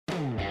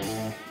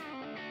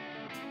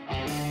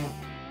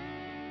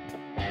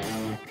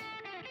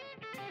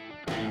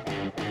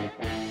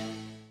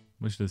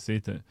What should I say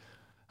to it?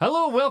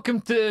 Hello,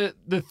 welcome to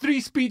the Three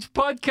Speech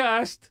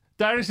Podcast.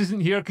 Darius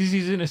isn't here because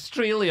he's in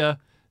Australia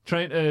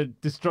trying to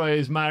destroy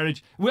his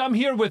marriage. Well, I'm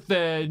here with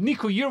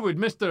Nico Yearwood,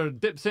 Mr.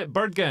 Dipset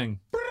Bird Gang.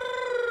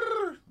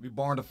 We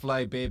born to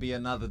fly, baby.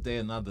 Another day,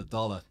 another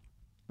dollar.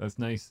 That's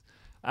nice.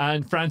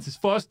 And Francis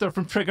Foster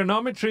from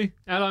Trigonometry.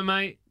 Hello,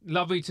 mate.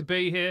 Lovely to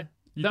be here.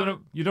 You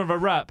don't have a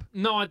rap?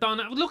 No, I don't.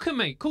 Look at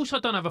me. Of course I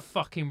don't have a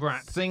fucking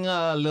rap. Sing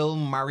a little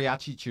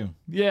mariachi tune.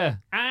 Yeah.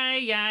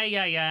 Ay, ay,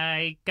 ay,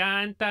 ay.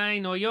 Canta y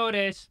no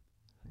llores.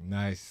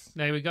 Nice.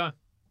 There we go.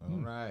 All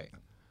right.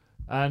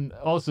 And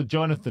also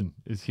Jonathan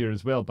is here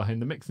as well behind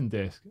the mixing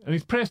desk. And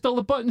he's pressed all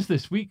the buttons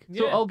this week, so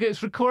it Yeah. all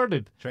gets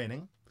recorded.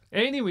 Training.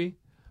 Anyway.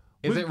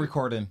 Is it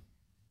recording?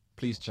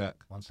 Please check.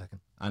 1 second.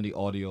 And the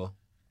audio.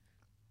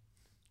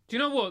 Do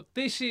you know what?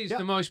 This is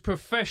the most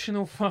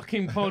professional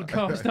fucking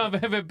podcast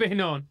I've ever been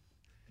on.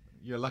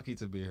 You're lucky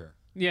to be here.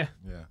 Yeah.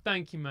 Yeah.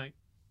 Thank you, mate.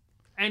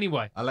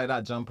 Anyway, I like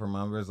that jumper,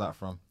 man. Where's that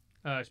from?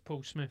 it's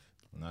Paul Smith.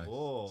 Nice.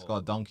 Whoa. It's got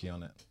a donkey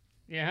on it.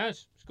 Yeah, it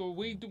has. It's got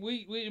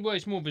well,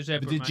 it's more of a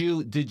zebra. But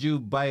mate. did you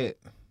buy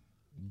it?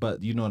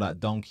 But you know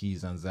that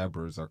donkeys and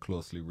zebras are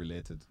closely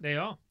related. They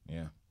are.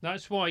 Yeah.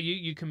 That's why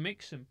you can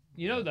mix them.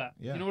 You know that?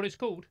 Yeah. You know what it's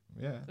called?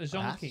 Yeah. A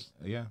zonkey.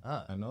 Yeah.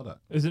 Ah. I know that.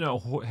 Isn't it a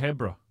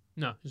Hebra?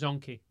 No,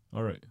 zonkey.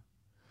 All right.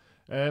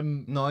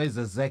 No, it's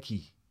a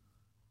zeki.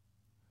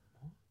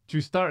 Do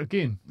you start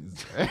again?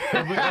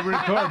 Are we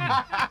recording?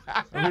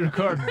 Are we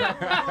recording?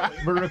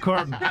 We're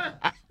recording.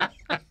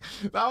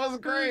 That was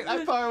great.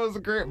 I thought it was a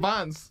great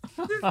bounce.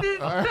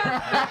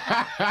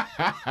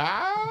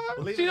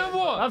 Do you know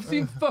what? I've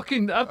seen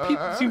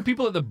seen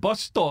people at the bus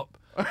stop.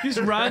 These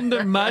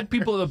random mad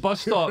people at the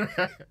bus stop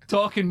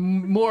talking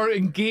more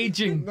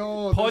engaging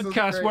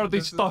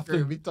podcast-worthy stuff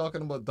We're than...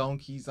 talking about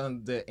donkeys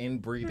and the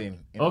inbreeding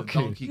in Okay.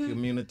 the donkey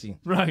community.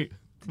 Right.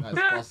 That's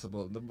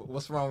possible.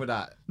 What's wrong with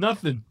that?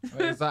 Nothing.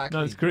 Exactly.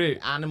 That's great.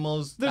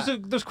 Animals. There's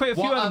quite a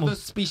few what other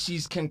animals.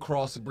 species can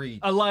crossbreed?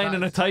 A lion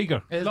and a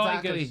tiger.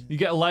 Exactly. You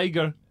get a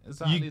liger.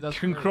 Exactly, You that's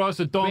can great. cross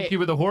a donkey Wait.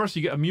 with a horse.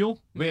 You get a mule.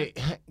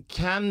 Wait,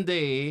 can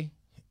they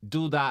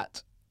do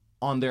that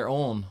on their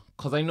own?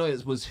 Because I know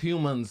it was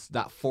humans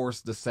that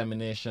forced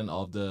dissemination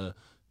of the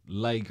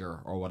liger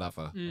or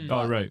whatever.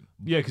 Oh, right.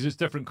 Yeah, because it's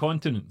different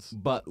continents.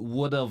 But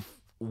would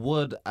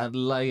a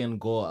lion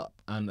go up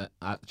and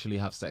actually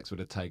have sex with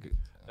a tiger?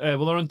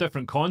 Well, they're on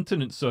different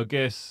continents, so I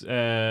guess.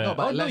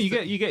 but let's you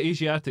say- get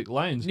Asiatic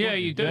lions. Yeah,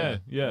 don't you do.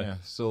 Yeah.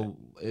 So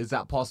is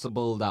that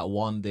possible that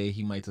one day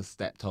he might have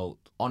stepped out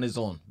on his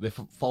own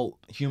without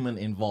human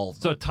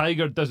involved? So a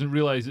tiger doesn't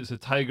realize it's a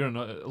tiger, and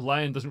a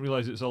lion doesn't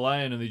realize it's a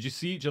lion, and they just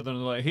see each other and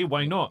they're like, "Hey,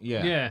 why not?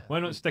 Yeah. Yeah. Why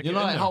not stick You it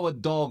know in like there?" how a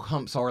dog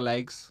humps our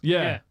legs?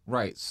 Yeah. Yeah.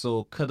 Right.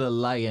 So could a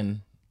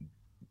lion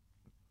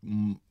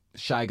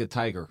shag a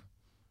tiger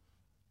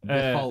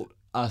without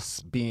us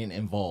being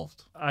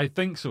involved? I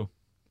think so.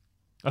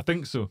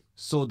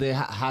 So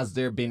has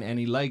there been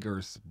any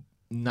ligers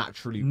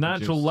naturally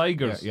Natural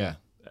produced? ligers? Yeah.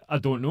 I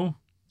don't know.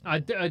 I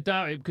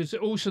doubt it, because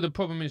also the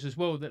problem is as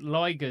well that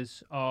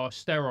ligers are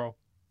sterile.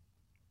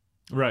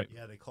 Right.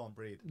 Yeah, they can't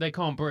breed. They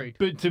can't breed.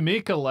 But to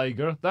make a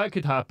liger, that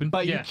could happen.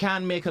 But you Yeah.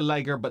 can make a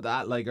liger, but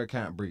that liger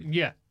can't breed.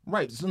 Yeah.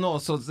 Right. So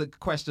the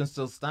question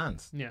still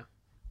stands. Yeah.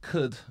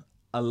 Could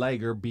a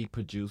liger be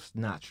produced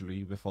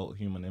naturally without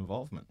human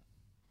involvement?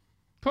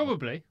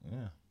 Probably.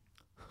 Yeah.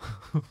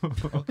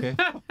 Okay.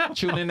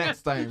 Tune in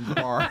next time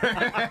for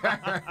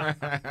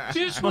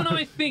Just when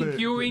I think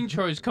your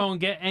intros can't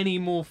get any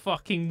more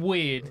fucking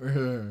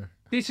weird,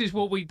 this is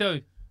what we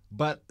do.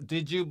 But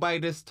did you buy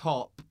this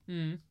top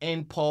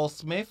in Paul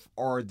Smith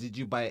or did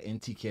you buy it in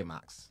TK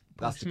Maxx?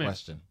 That's the Smith.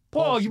 question.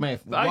 Paul, you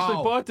Smith. actually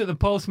Wow. bought it at the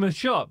Paul Smith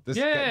shop. This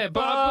Yeah, guy-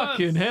 but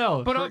Fucking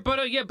hell. but I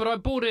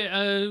bought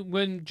it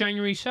when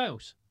January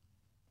sales.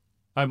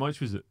 How much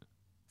was it?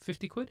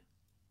 50 quid.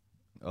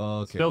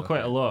 Okay, Still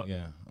quite a lot.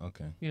 Yeah.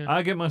 Okay. Yeah.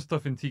 I get my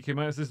stuff in TK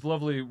Maxx. This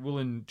lovely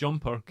woolen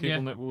jumper, cable Yeah.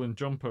 knit woolen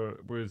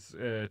jumper, was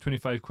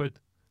 25 quid.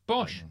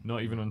 Bosh.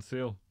 Not even on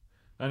sale.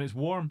 And it's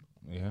warm.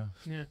 Yeah.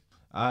 Yeah.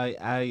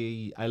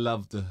 I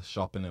loved the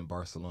shopping in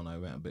Barcelona. I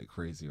went a bit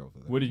crazy over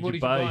there. What did What you did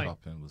you buy? buy?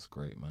 Shopping was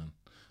great, man.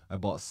 I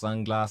bought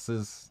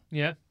sunglasses.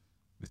 Yeah.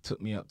 They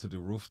took me up to the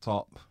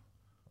rooftop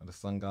of the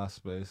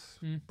sunglass place.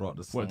 Brought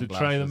the What, to sunglasses.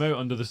 try them out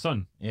under the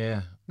sun?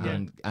 Yeah.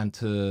 Yeah. And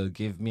to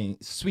give me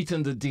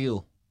sweeten the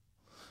deal.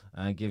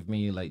 And give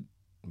me like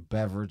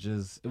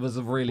beverages. It was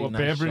a really What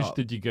nice beverage shop.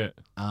 did you get?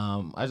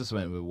 I just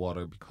went with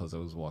water because I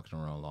was walking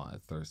around a lot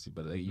and thirsty.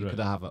 But you Right. could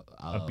have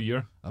A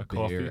beer? a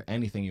coffee? beer,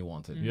 anything you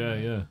wanted. Yeah,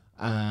 yeah.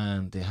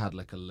 And they had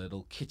like a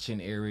little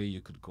kitchen area you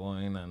could go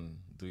in and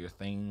do your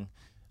thing.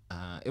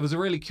 It was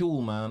really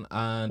cool, man.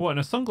 And What, in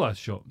a sunglass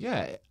shop?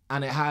 yeah,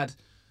 and it had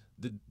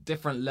the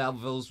different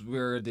levels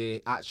where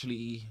they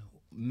actually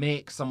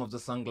make some of the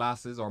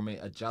sunglasses or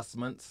make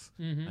adjustments,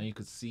 and you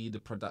could see the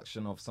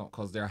production of some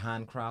because they're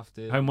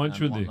handcrafted. How much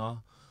and were they?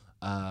 whatnot.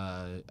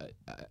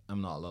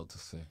 I'm not allowed to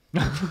say.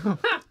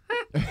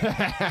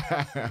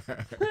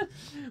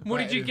 What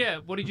did you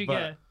get? What did you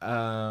get?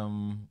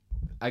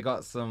 I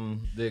got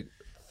some the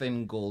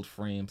thin gold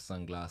frame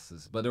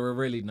sunglasses, but they were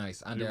really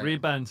nice. And The they're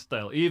Ray-Ban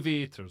style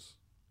aviators,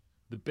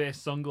 the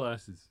best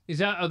sunglasses.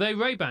 Are they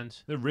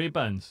Ray-Bans? They're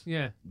Ray-Bans.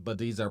 Yeah. but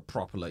these are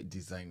proper like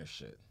designer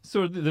shit.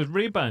 So the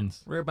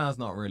Ray-Bans. Ray-Ban's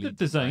not really The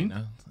design.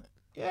 designer.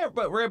 Yeah,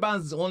 but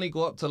Ray-Bans only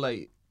go up to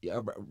like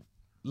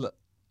look,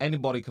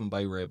 anybody can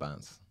buy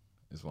Ray-Bans,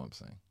 is what I'm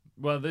saying.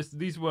 Well,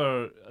 these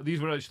were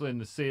actually in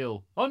the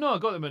sale. Oh no, I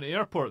got them in the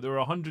airport. They were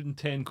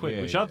 110 quid,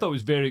 Yeah, which I yeah. thought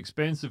was very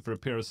expensive for a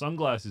pair of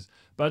sunglasses.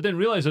 But I didn't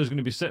realize I was going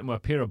to be sitting with a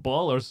pair of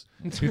ballers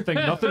who think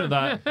nothing of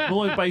that.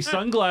 You'll only buy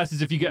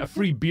sunglasses if you get a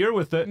free beer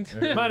with it.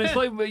 Man, it's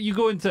like when you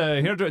go into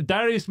a hairdresser.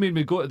 Darius made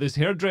me go to this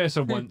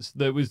hairdresser once.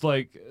 That was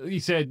like, he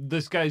said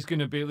this guy's going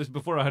to be this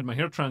before I had my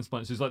hair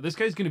transplant. So he's like, this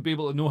guy's going to be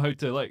able to know how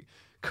to like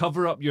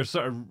cover up your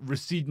sort of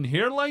receding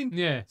hairline.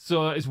 Yeah.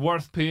 So it's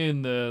worth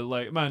paying the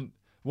like, man,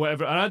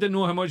 whatever. And I didn't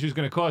know how much it was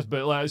going to cost,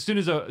 but like as soon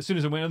as I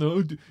went in there,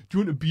 oh, do you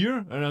want a beer?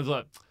 And I was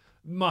like,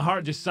 my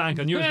heart just sank.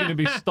 I knew I was going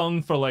to be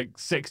stung for like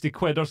 60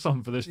 quid or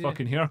something for this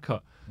fucking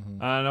haircut.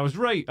 And I was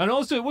right. And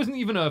also, it wasn't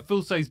even a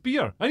full size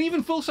beer. And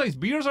even full size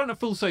beers aren't a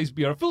full size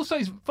beer. A full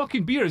size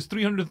fucking beer is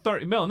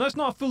 330ml, and that's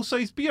not a full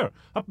size beer.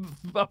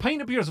 A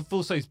pint of beer is a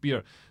full size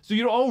beer. So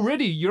you're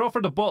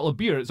offered a bottle of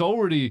beer. It's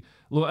already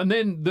low. And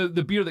then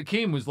the beer that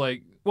came was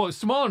like, well, it's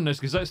smaller than this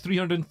because that's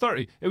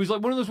 330. It was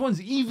like one of those ones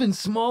even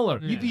smaller.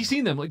 You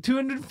seen them like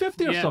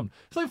 250 or Yeah. something.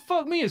 It's like,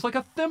 fuck me. It's like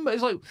a thin.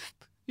 It's like,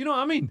 you know what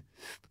I mean?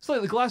 It's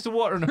like the glass of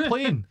water on a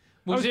plane.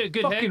 Was I it a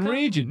good fucking haircut?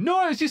 raging?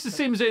 No, it's just the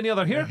same as any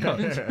other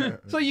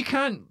haircut. So you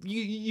can't.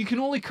 You can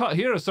only cut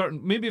hair a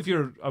certain. Maybe if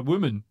you're a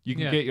woman, you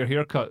can Yeah. get your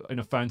hair cut in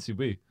a fancy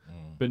way,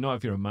 but not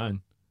if you're a man.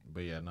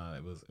 But yeah, no,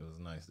 it was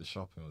nice. The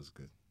shopping was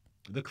good.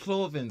 The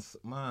clothing's,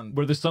 man.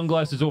 Were the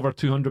sunglasses over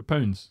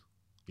 £200?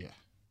 Yeah.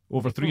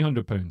 Over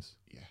 £300?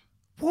 Yeah.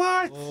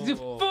 What? The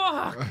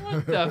fuck,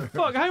 What the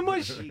fuck? How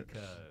much?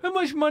 How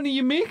much money are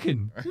you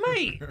making?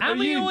 mate? How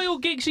many you- oil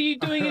gigs are you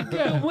doing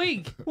a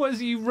week? What is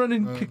he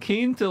running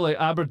cocaine to like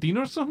Aberdeen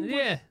or something?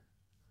 Yeah.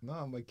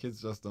 No, my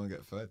kids just don't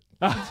get fed.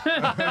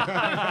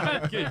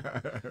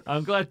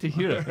 I'm glad to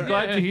hear it. I'm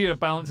glad to hear it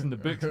balancing the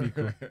books,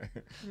 Nico.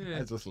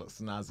 I just look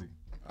snazzy.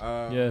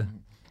 Yeah.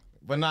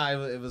 But nah,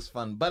 it was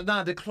fun. But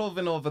nah, the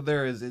clothing over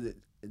there is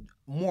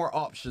more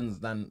options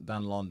than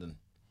London.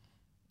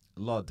 A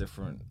lot of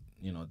different,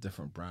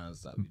 different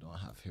brands that we don't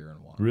have here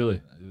in Wales.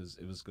 Really?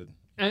 It was good.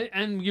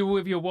 And you were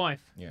with your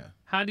wife. Yeah.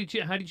 How did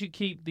you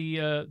keep the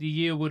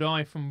yearwood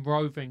eye from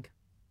roving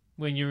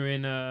when you were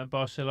in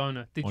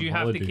Barcelona? Did On you have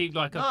holiday. to keep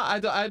like No,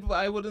 a?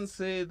 I wouldn't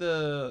say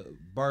the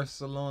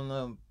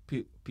Barcelona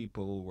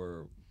people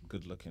were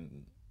good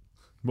looking.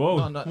 Whoa.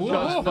 No, no,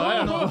 Shots no,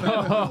 fired.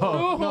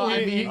 no, no,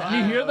 I mean,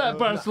 you hear that,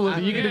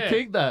 Barcelona? You're going to Yeah.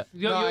 take that.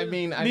 No, I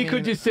mean,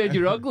 Nico just said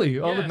you're ugly.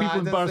 All the Yeah. No,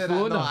 people in I didn't say that.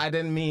 Barcelona. No, I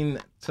didn't mean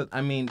to.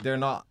 I mean, they're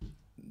not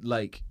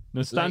like.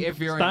 No, stand, like if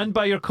you're stand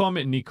by your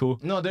comment, Nico.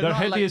 No, they're They're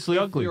not hideously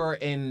like ugly. If you're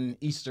in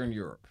Eastern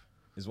Europe,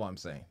 is what I'm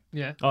saying.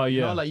 Yeah. Oh, yeah.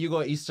 You know, like you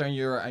go to Eastern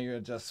Europe and you're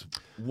just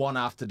one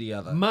after the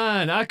other.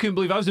 Man, I couldn't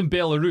believe I was in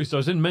Belarus. I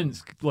was in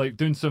Minsk, like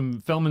doing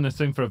some filming this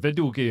thing for a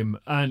video game,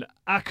 and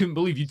I couldn't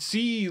believe you'd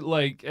see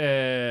like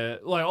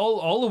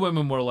all the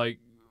women were like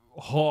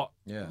hot,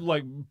 Yeah.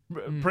 like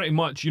pretty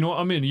much. You know what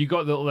I mean? You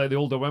got the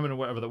older women or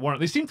whatever that weren't.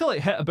 They seemed to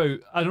like hit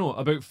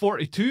about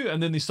 42,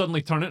 and then they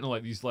suddenly turn into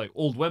like these like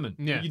old women.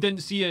 Yeah. You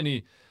didn't see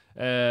any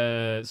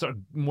sort of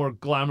more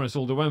glamorous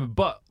older women,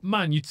 but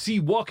man, you'd see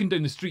walking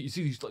down the street, you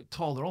see these like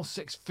tall, they're all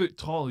 6 foot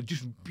tall,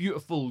 just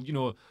beautiful,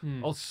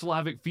 all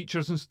Slavic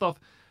features and stuff.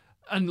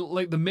 And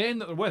like the men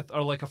that they're with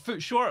are like a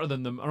foot shorter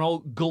than them, are all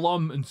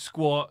glum and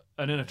squat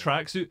and in a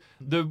tracksuit.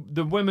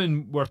 The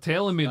women were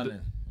telling me that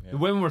Stunning. Yeah. the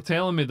women were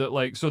telling me that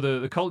like, so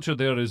the culture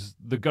there is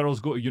the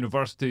girls go to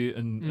university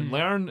and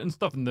learn and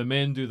stuff, and the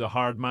men do the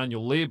hard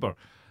manual labor.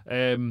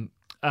 And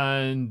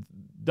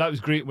that was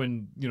great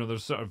when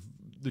there's sort of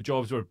the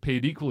jobs were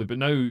paid equally, but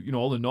now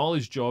all the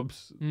knowledge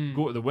jobs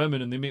go to the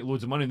women and they make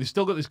loads of money, and they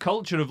still got this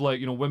culture of like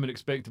women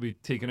expect to be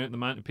taken out in the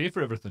man to pay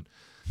for everything.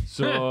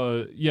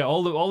 So yeah,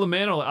 all the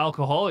men are like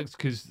alcoholics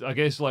because I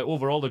guess like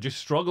overall they're just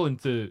struggling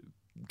to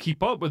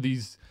keep up with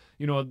these.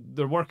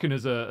 They're working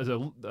as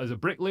a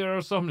bricklayer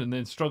or something, and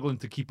then struggling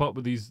to keep up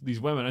with these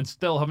women, and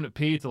still having to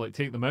pay to like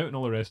take them out and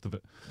all the rest of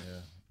it.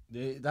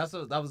 Yeah.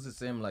 That was the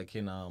same like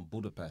in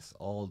Budapest.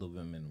 All the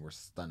women were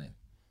stunning.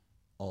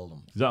 All of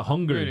them. Is that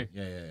Hungary?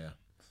 Really? Yeah.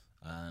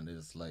 And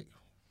it's like,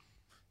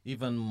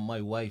 even my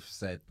wife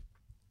said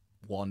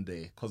one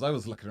day, because I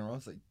was looking around, I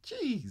was like,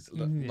 geez,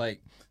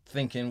 like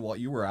thinking what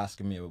you were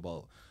asking me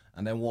about.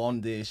 And then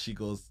one day she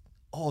goes,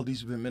 all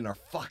these women are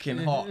fucking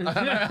hot. and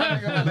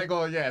I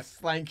go, yes,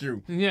 thank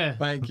you. Yeah.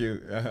 Thank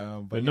you.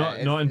 But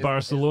yeah, not in it's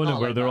Barcelona not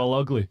where like they're that. all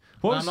ugly.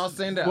 I'm not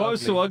saying they're What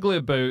was so ugly.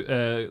 ugly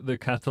about the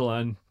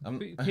Catalan? I'm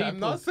people.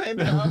 not saying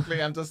they're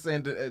ugly. I'm just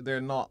saying that they're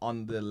not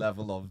on the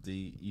level of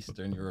the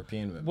Eastern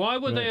European women. Why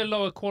were they a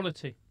lower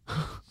quality?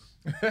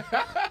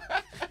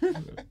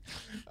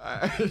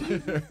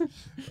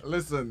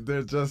 Listen,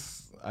 they're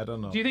just, I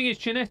don't know. Do you think it's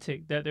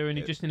genetic that they're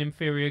in just an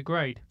inferior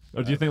grade?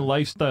 Or do you think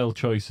lifestyle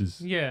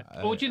choices? Yeah.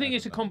 Or do you think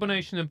it's a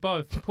combination of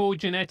both? Poor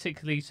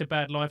genetically to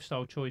bad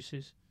lifestyle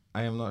choices?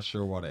 I am not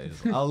sure what it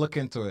is. I'll look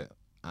into it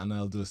and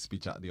I'll do a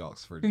speech at the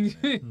Oxford.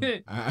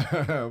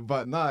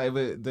 But no,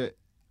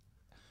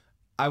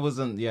 I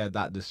wasn't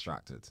that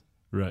distracted.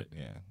 Right.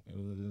 Yeah, it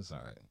was all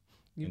right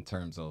in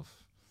terms of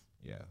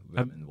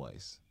Have- women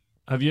wise.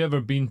 Have you ever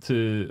been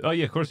to? Oh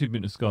yeah, of course you've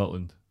been to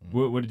Scotland.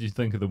 What did you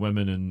think of the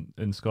women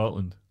in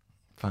Scotland?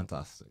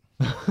 Fantastic.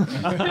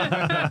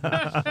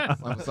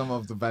 some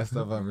of the best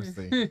I've ever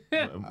seen.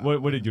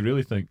 What did you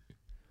really think?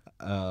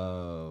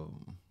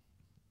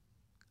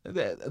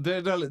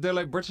 They're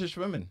like British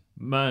women.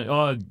 Man,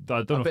 I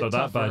don't know if they're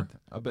that bad.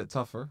 A bit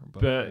tougher,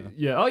 but But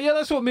yeah, oh yeah,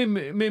 that's what made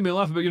me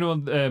laugh about. You know,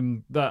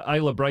 that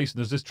Isla Bryson.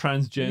 There's this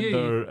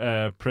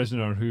transgender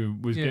prisoner who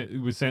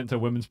was sent to a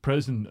women's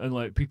prison, and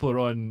like people are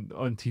on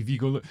TV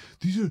going like,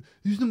 these are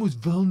the most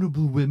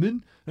vulnerable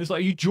women. And it's like,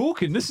 are you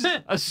joking? This is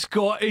a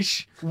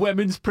Scottish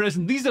women's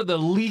prison. These are the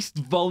least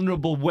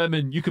vulnerable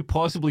women you could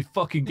possibly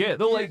fucking get.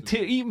 They're like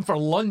eating for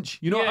lunch.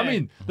 You know what I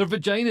mean? Their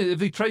vagina, if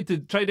they tried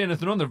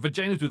anything on, their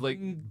vaginas would like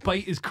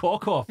bite his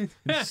cock off and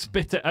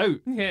spit it out.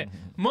 Yeah,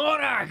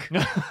 Morag.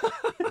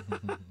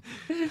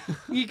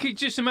 You could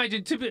just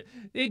imagine.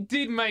 It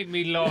did make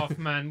me laugh,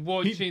 man.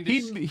 Watching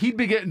this. He'd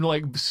be getting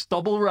like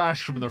stubble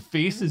rash from their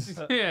faces.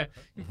 Yeah,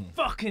 you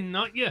fucking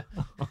nut, yeah.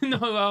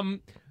 No,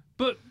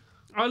 but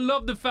I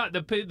love the fact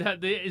that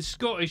the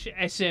Scottish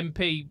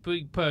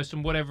SNP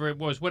person, whatever it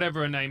was, whatever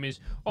her name is,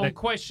 on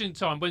Question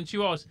Time, when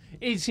she asked,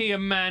 "Is he a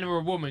man or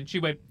a woman?" She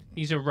went,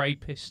 "He's a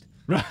rapist."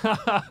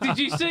 Did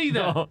you see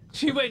that? No.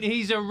 She went,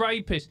 "He's a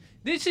rapist."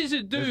 This is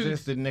a dude. Is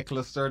this the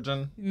Nicola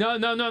Sturgeon? No.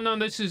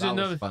 This is That was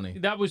another. funny.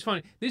 That was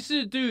funny. This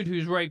is a dude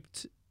who's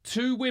raped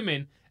 2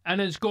 women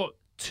and has got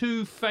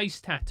 2 face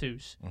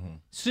tattoos,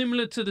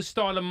 similar to the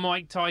style of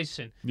Mike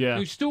Tyson. Yeah.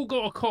 Who's still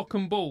got a cock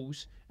and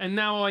balls and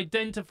now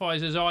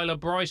identifies as Isla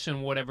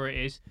Bryson, whatever it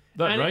is.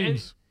 That and,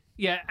 rhymes.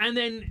 And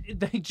then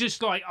they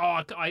just like,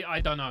 I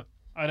don't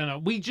know.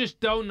 We just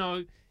don't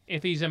know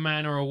if he's a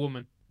man or a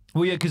woman.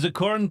 Well, yeah, because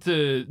according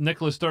to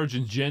Nicola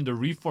Sturgeon's gender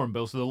reform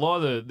bill, so the law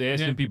that the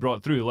SNP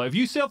brought through, like if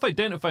you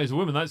self-identify as a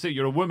woman, that's it,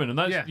 you're a woman, and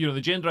that's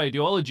the gender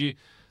ideology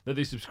that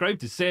they subscribe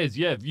to says,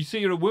 if you say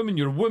you're a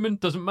woman,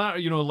 doesn't matter.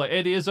 You know, like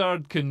Eddie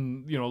Izzard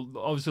can,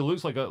 obviously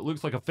looks like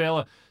a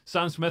fella.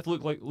 Sam Smith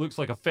looks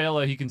like a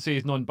fella. He can say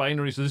he's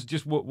non-binary, so this is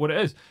just what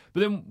it is. But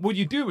then what do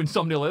you do when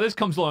somebody like this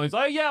comes along and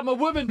says, I'm a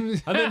woman,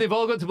 and then they've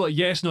all got to be like,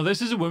 yes, no,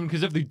 this is a woman,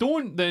 because if they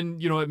don't, then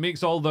it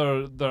makes all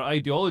their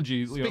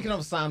ideology. Speaking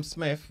of Sam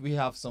Smith, we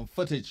have some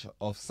footage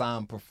of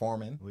Sam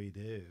performing. We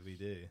do.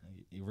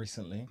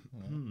 Recently.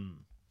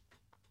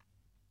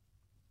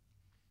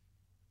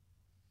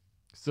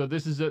 So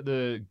this is at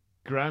the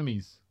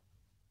Grammys.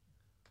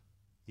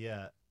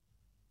 Yeah.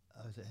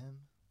 Oh, is it him?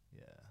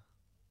 Yeah.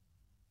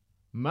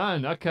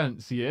 Man, I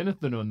can't see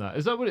anything on that.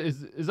 Is that what it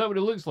is? Is that what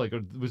it looks like,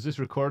 or was this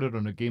recorded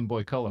on a Game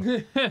Boy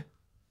Color?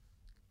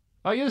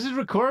 Oh yeah, this is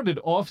recorded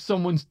off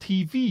someone's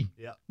TV.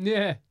 Yeah.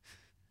 Yeah.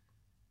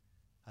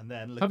 And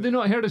then look Have they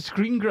not heard of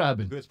screen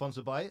grabbing? who it's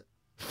sponsored by?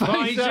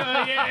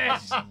 Pfizer,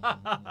 yes.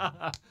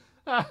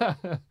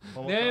 One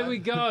more There time. we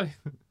go.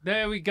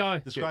 There we go.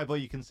 Describe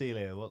what you can see,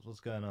 Leo. What's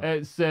going on?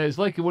 It's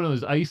like one of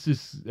those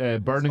ISIS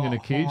burning in a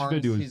cage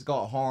videos. He's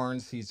got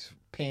horns. He's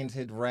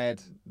painted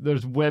red.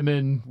 There's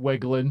women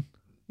wiggling.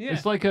 Yeah,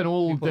 It's like an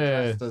old. People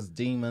dressed as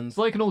demons. It's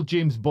like an old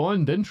James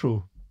Bond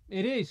intro.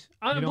 it is.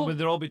 Where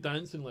they'll all be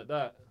dancing like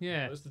that.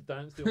 Yeah. That's the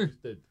dance they always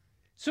did.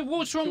 So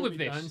what's wrong Show with me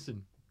this?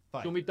 Dancing.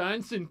 Fine. Show me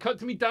dancing. Cut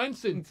to me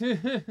dancing.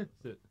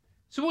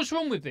 So what's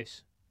wrong with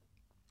this?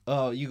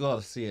 Oh, you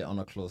gotta see it on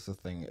a closer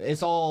thing.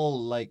 It's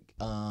all like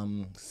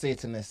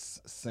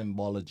Satanist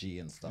symbology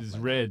and stuff. It's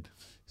like red. that.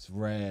 It's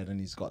red, and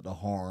he's got the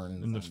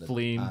horns And there's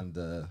flame. and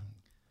the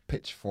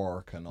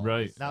pitchfork and all.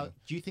 Right. this Now, stuff.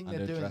 do you think And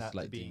they're they're doing dressed that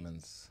like to be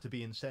demons. to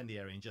be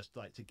incendiary and just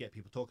like to get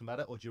people talking about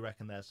it, or do you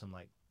reckon there's some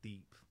like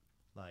deep,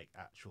 like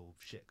actual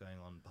shit going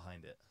on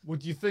behind it? What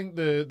do you think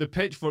the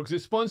pitchforks?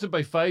 It's sponsored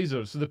by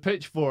Pfizer, so the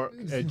pitchfork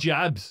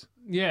jabs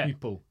Yeah,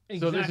 people.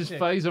 So this is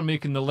exactly. Pfizer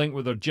making the link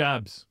with their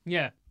jabs,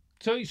 yeah.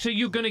 So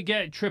you're gonna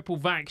get triple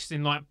vaxxed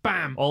in like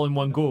bam, all in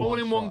one go. all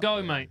in one Shot, go,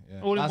 yeah, mate.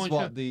 yeah. All in That's one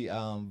what shot. the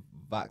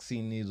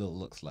vaccine needle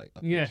looks like.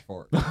 A Yeah.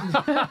 pitchfork.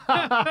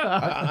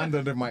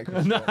 Under the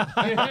microscope.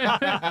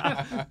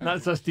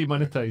 That's us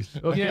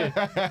demonetized. Okay.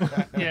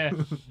 Yeah, yeah.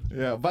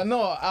 Yeah, but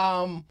no.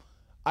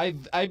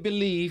 I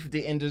believe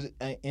the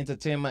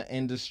entertainment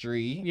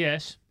industry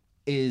Yes.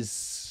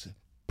 is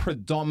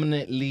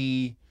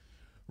predominantly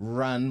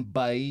run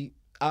by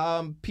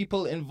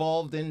people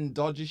involved in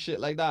dodgy shit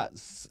like that.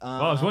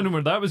 I was wondering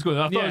where that was going.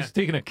 I thought Yeah. it was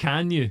taking a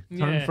Kanye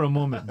turn Yeah. for a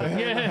moment.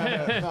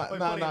 Yeah. What are you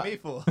pointing at me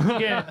for?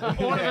 Yeah.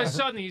 All of a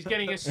sudden he's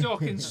getting a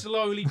sock and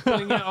slowly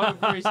pulling it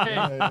over his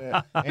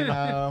head.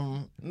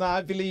 No,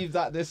 I believe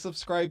that they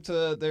subscribe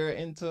to, they're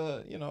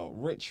into,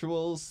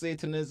 rituals,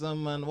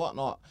 Satanism and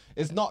whatnot.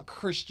 It's not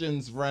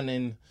Christians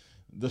running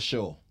the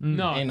show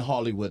No. in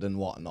Hollywood and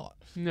whatnot.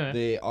 No.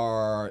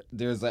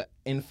 There's an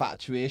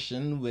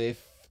infatuation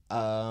with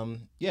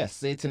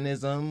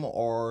Satanism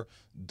or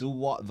do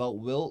what thou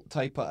wilt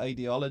type of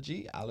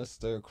ideology,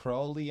 Aleister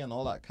Crowley and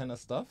all that kind of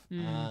stuff.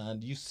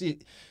 And you see,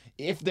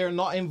 if they're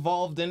not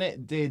involved in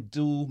it, they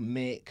do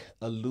make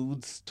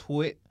alludes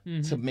to it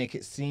to make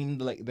it seem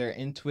like they're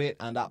into it,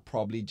 and that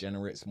probably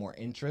generates more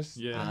interest.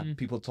 Yeah. And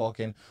people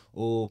talking,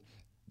 oh,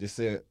 they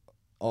say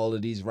all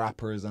of these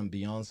rappers and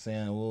Beyonce,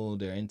 and oh,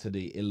 they're into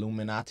the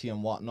Illuminati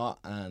and whatnot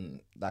and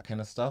that kind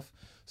of stuff.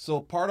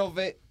 So part of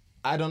it,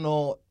 I don't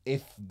know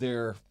if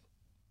they're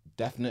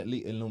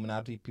definitely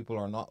Illuminati people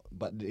or not,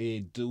 but they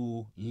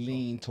do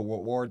lean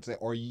towards it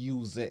or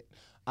use it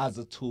as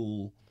a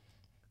tool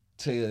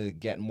to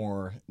get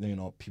more,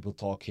 people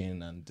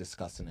talking and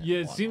discussing it. Yeah,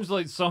 and it whatnot. seems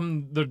like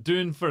some they're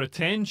doing for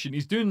attention.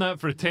 He's doing that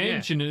for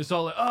attention, and it's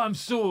all like, oh, I'm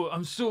so,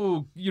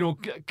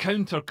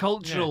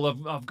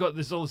 countercultural. I've got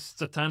this all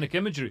satanic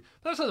imagery.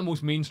 That's like the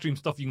most mainstream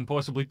stuff you can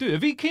possibly do.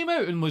 If he came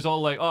out and was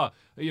all like,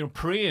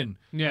 praying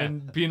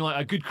and being like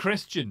a good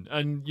Christian,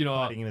 and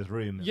hiding in his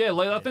room. yeah,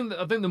 like I think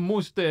the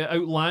most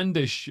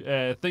outlandish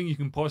thing you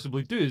can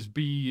possibly do is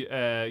be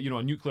a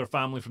nuclear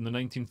family from the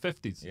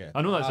 1950s. Yeah.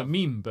 I know that's a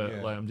meme, but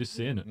yeah. like I'm just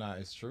saying it. Nah,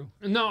 it's true.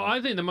 No,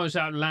 I think the most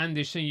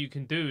outlandish thing you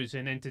can do as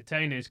an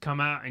entertainer is come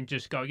out and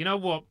just go, you know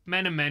what,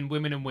 men are men,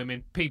 women and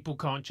women, people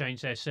can't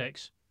change their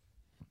sex.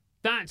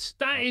 That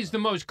is the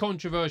most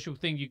controversial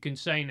thing you can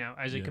say now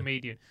as a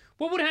comedian.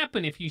 What would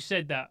happen if you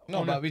said that?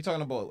 No, but we're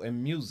talking about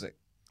in music.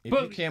 If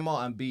you came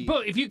out and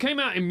But if you came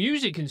out in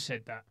music and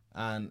said that.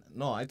 And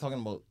no, I'm talking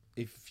about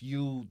if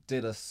you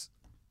did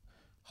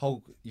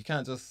how you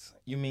can't just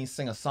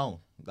sing a song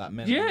that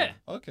meant Yeah.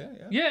 Okay,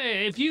 yeah. Yeah,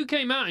 if you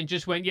came out and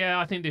just went, yeah,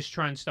 I think this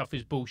trans stuff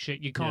is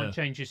bullshit, you can't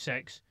change your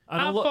sex. And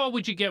How far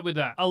would you get with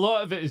that? A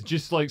lot of it is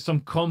just like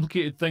some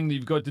complicated thing that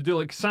you've got to do.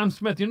 Like Sam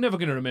Smith, you're never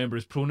going to remember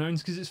his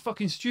pronouns because it's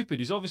fucking stupid.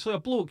 He's obviously a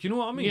bloke. You know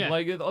what I mean? Yeah.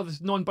 Like all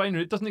this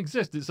non-binary, it doesn't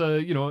exist. It's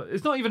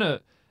it's not even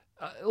a.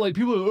 Like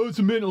people are like, oh, it's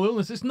a mental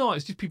illness. It's not.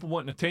 It's just people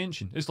wanting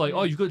attention. It's like,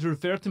 oh, you've got to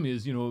refer to me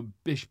as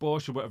bish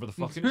bosh or whatever the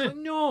fuck. And it's like,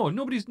 no,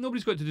 nobody's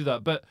got to do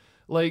that. But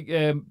like,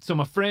 so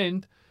my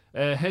friend,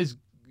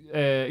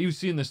 he was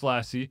seeing this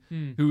lassie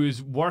who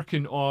was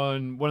working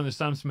on one of the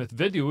Sam Smith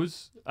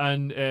videos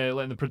and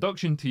like in the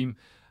production team,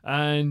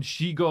 and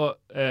she got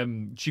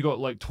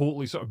like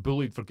totally sort of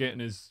bullied for getting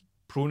his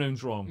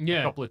pronouns wrong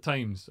a couple of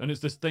times. And it's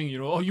this thing,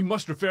 oh, you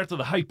must refer to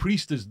the high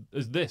priest as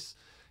this,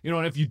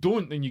 and if you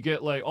don't, then you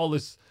get like all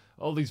these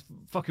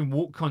fucking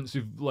woke cunts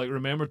who've like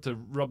remembered to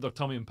rub their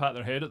tummy and pat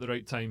their head at the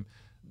right time,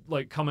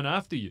 like coming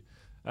after you.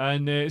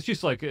 And it's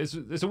just like it's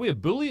a way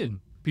of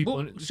bullying people.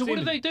 Well, so what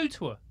did they do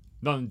to her?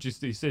 None.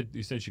 Just he said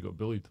she got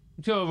bullied.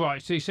 Oh,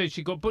 right. So he said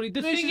she got bullied.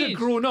 The thing She's a is,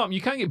 grown up.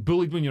 You can't get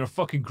bullied when you're a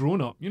fucking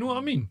grown up. You know what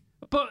I mean?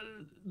 but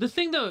the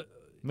thing that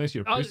Unless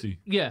you're a pussy.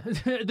 yeah,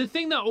 the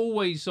thing that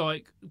always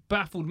like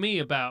baffled me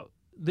about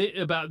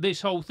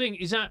this whole thing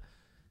is that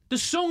the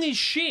song is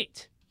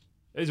shit.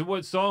 Is it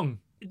what song?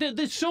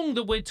 The song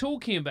that we're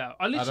talking about.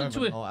 I I listened don't to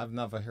even it. know. I've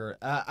never heard.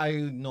 I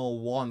know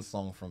one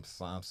song from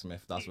Sam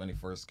Smith. That's when he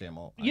first came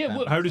out.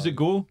 How does it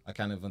go? I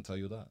can't even tell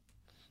you that.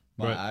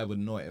 But Right. I would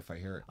know it if I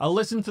hear it. I'll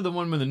listen to the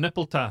one with the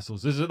nipple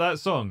tassels. Is it that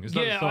song? Is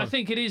that Yeah, the song? I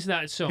think it is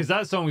that song. Because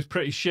that song was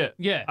pretty shit.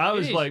 Yeah, I it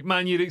was is. like,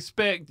 man, you'd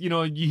expect, you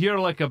hear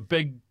like a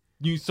big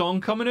new song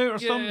coming out or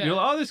something. yeah. You're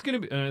like, oh, this is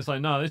going to be... And it's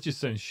like, no, this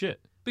just sounds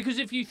shit. Because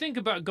if you think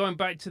about going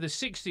back to the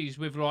 60s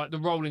with like the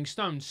Rolling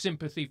Stones,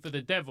 Sympathy for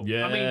the Devil.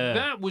 Yeah. I mean,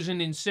 that was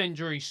an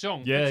incendiary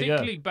song, Yeah,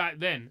 particularly back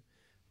then.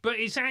 But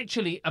it's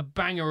actually a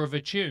banger of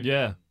a tune.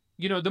 Yeah.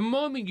 The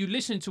moment you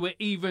listen to it,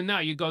 even now,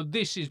 you go,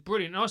 this is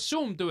brilliant. And I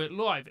saw him do it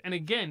live. And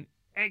again,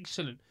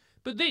 excellent.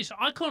 But this,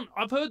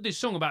 I've heard this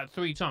song about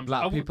 3 times.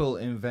 Black people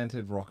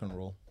invented rock and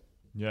roll.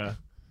 Yeah.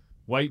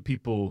 White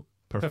people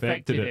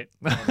perfected it.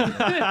 They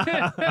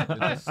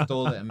just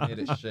stole it and made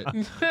it shit.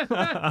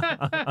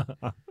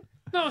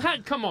 No,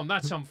 come on,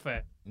 that's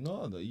unfair.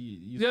 No, they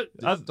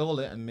Yeah, stole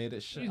it and made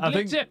it shit. I Led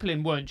think-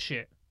 Zeppelin weren't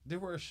shit. They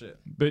were shit.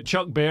 But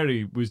Chuck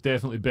Berry was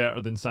definitely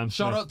better than Sam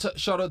Smith.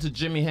 Shout out to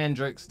Jimi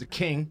Hendrix, the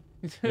king.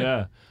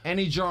 Yeah.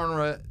 Any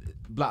genre,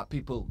 black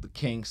people, the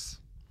kings.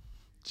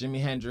 Jimi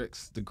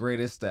Hendrix, the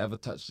greatest to ever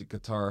touch the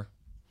guitar.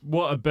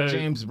 What about...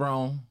 James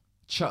Brown,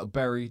 Chuck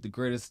Berry, the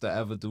greatest to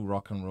ever do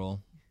rock and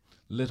roll.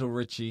 Little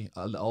Richie,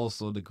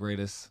 also the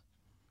greatest.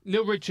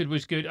 Little Richard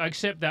was good. I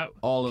accept that.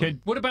 All of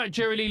Kid, What about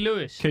Jerry Lee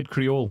Lewis? Kid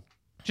Creole.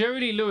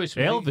 Jerry Lee Lewis.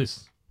 Was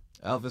Elvis.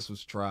 Elvis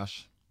was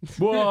trash.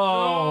 Whoa.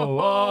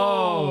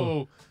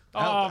 Oh.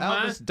 Oh,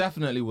 man. Elvis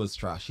definitely was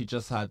trash. He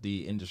just had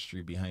the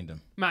industry behind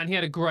him. Man, he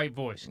had a great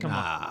voice. Come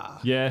on. Nah,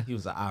 Yeah. he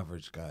was an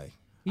average guy.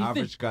 You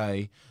Average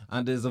guy.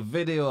 And there's a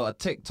video, a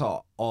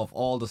TikTok of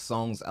all the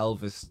songs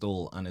Elvis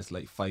stole, and it's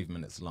like 5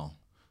 minutes long.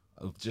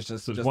 Of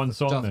just one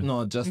song then?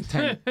 No, just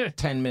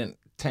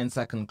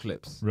 10-second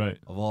clips Right.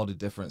 of all the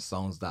different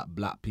songs that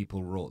black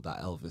people wrote that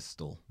Elvis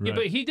stole. Yeah, Right.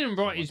 but he didn't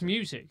write his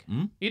music.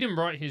 He didn't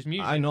write his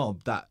music. I know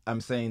that.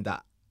 I'm saying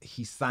that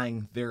he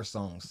sang their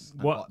songs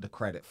and What? got the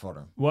credit for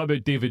them. What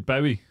about David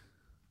Bowie?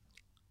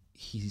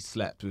 He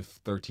slept with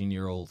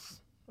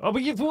 13-year-olds. Oh,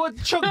 but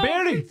what? Chuck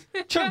Berry?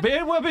 Chuck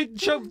Berry? What about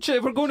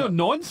Chuck? We're going on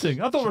nonsense.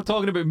 I thought we were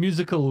talking about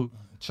musical.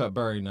 Chuck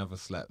Berry never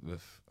slept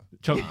with.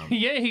 Chuck.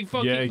 Yeah, he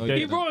fucking. Yeah, he he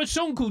did. wrote a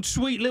song called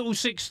 "Sweet Little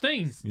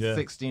 16." Yeah.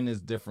 16 is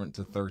different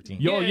to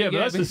 13. Yo, yeah, but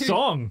that's but the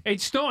song.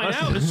 It started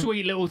out as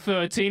 "Sweet Little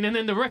 13," and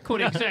then the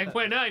record exec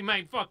went, "Hey,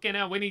 mate, fucking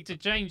hell, we need to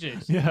change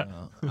this." Yeah.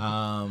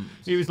 So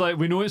He was like,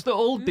 we know it's the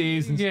old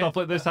days and Yeah. stuff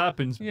like this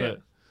happens, Yeah.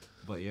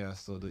 But yeah,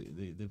 so the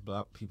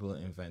black people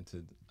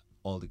invented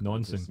all the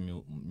Nonsense.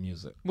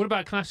 music. What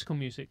about classical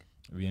music?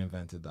 We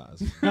invented that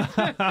as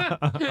well.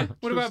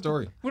 What True about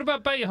story. What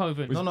about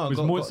Beethoven? Was- No, was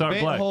go, Mozart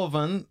black?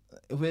 Beethoven.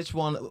 Which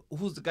one?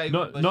 Who's the guy?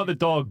 Not, with not the bushy-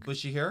 dog.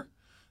 bushy hair?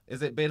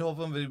 Is it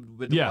Beethoven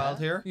with the Yeah. wild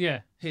hair?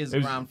 Yeah. His It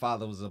was-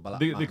 grandfather was a black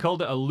They man.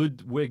 called it a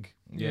Ludwig.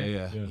 yeah,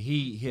 yeah, Yeah.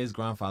 His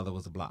grandfather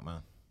was a black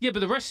man. Yeah,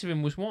 but the rest of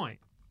him was white.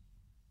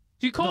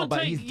 You No, can't but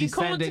take. he's You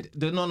can't.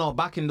 descended. No.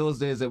 Back in those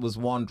days, it was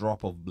one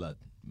drop of blood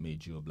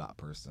made you a black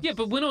person. Yeah,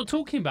 but we're not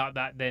talking about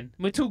that then.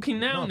 We're talking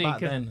now, no, Nick. back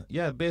then,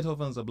 yeah,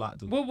 Beethoven's a black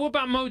dude. What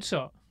about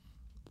Mozart?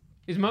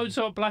 Is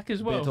Mozart black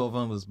as well?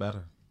 Beethoven was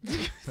better.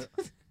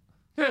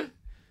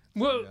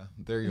 Well, Yeah,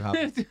 there you have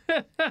it.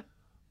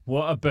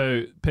 What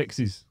about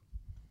Pixies?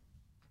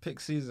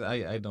 Pixies,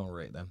 I don't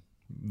rate them.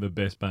 The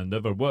best band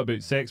ever. What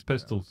about Sex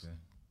Pistols? Okay.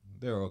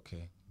 They're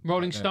okay.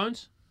 Rolling Okay.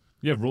 Stones.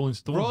 Yeah, Rolling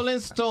Stones. Rolling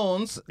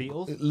Stones.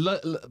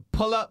 Beatles.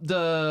 Pull up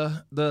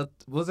the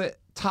was it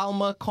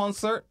Talma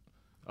concert?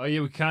 Oh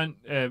yeah, we can't.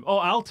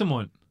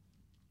 Altamont.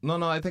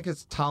 No, I think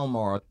it's Talma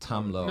or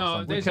Tamla or No,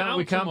 something. We There's can't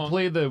Altamont.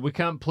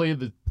 play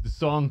the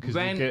song because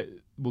When-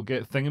 we'll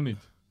get thingamid.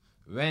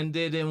 When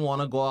they didn't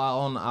want to go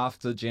on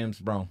after James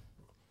Brown.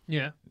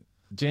 Yeah.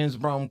 James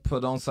Brown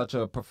put on such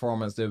a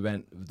performance. They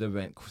went.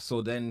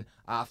 So then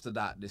after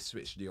that, they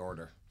switched the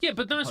order. Yeah,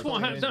 but that's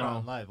what happened.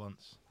 Brown. Live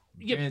once.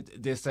 Yeah. And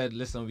they said,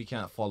 "Listen, we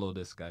can't follow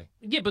this guy."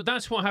 Yeah, but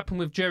that's what happened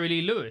with Jerry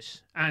Lee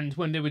Lewis, and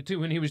when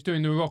when he was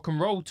doing the rock and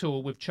roll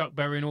tour with Chuck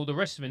Berry and all the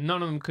rest of it,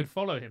 none of them could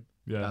follow him.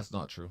 Yeah, That's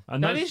not true.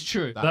 and That that's, is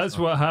true. That's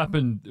what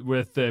happened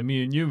with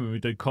me and you when we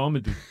did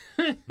comedy.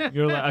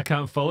 You're like, I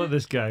can't follow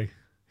this guy.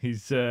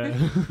 He's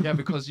Yeah,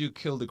 because you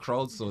killed the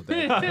crowd so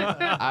dead.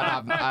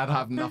 I'd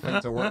have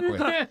nothing to work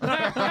with.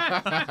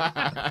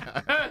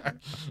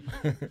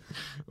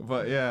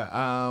 But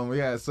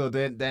yeah. So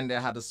then they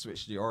had to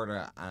switch the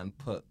order and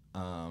put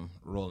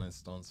Rolling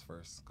Stones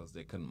first because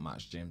they couldn't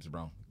match James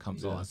Brown.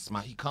 Comes out and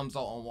smash. He comes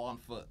out on one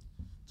foot,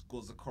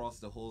 goes across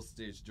the whole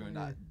stage during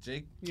that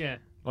jig. Yeah.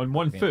 on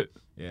one foot.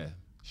 Yeah.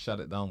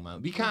 Shut it down,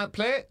 man. We can't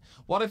play it.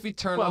 What if we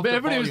turn Well, off but the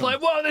everybody was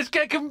volume? like, "Wow, this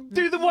guy can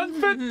do the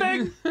 1 foot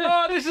thing!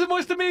 Oh, this is the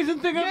most amazing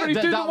thing ever! He's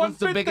doing the that 1 was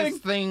the foot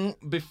biggest thing."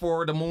 thing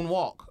before the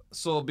moonwalk.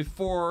 So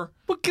before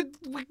Do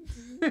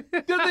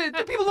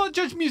people not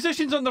judge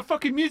musicians on their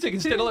fucking music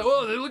instead of like,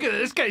 "Oh, look at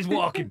this guy's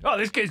walking! Oh,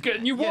 this guy's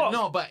getting you walk!"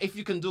 no, but if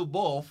you can do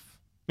both,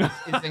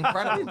 it's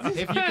incredible. If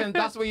you can,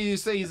 that's what you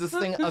say. He's a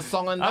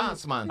song and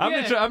dance man. I'm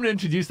gonna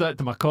introduce that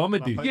to my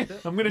comedy. Yeah.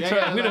 I'm gonna try.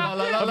 I'm gonna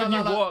have a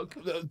new walk.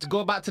 To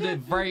go back to the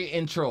very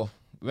intro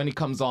when he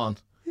comes on,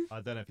 I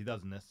don't know if he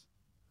does in this.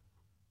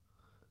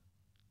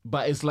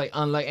 but it's like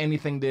unlike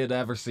anything they'd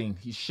ever seen.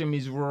 He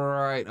shimmies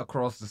right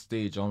across the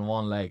stage on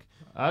one leg.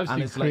 I've And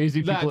seen it's like,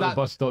 crazy people at that- the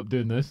bus stop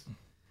doing this.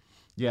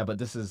 Yeah, but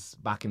this is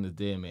back in the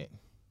day, mate.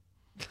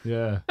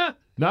 Yeah,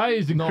 that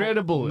is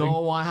incredible.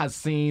 No one has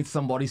seen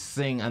somebody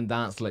sing and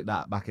dance like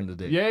that back in the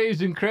day. Yeah, he's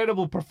an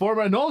incredible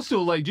performer, and also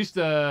like just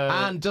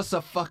And just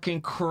a fucking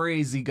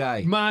crazy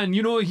guy. man,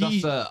 you know he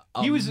Just a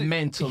he was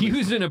mentalist. he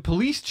was in a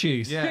police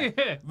chase. Yeah.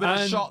 Yeah. With a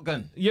And-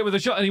 shotgun. Yeah, with a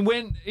shot, and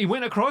he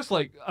went across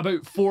like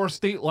about 4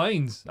 state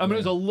lines. I mean, it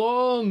was a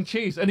long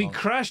chase, and he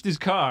crashed his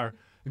car,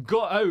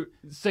 got out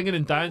singing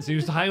and dancing. He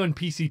was high on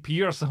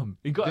PCP or something.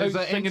 He got There's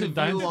out an singing and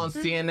interview dancing. on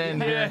CNN.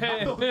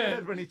 Yeah.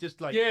 When he's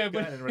just like Yeah,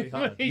 but getting really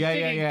hard. he's Yeah,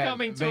 singing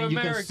Coming to Then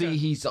America. you can see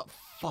he's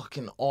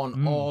fucking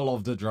on all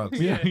of the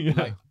drugs. Yeah, yeah.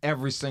 Like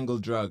every single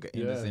drug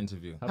in this Yeah.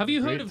 interview. Have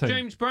you heard Great of time.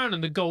 James Brown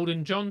and the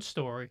Golden John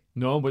story?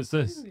 No, what's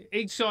this?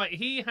 It's like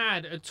he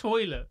had a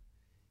toilet.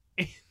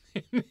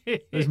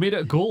 It's made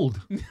out of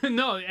gold.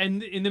 No,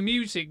 and in the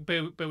music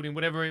building,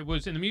 whatever it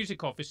was, in the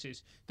music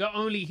offices, that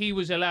only he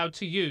was allowed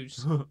to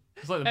use.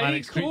 It's like the And he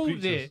Manic Street called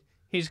Preachers. it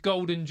his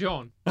Golden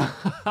John.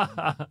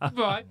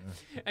 Right?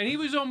 And he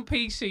was on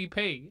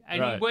PCP and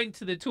Right. he went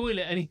to the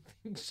toilet and he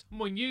thinks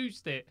someone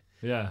used it.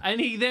 Yeah. And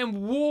he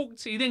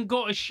then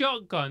got a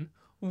shotgun,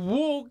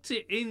 walked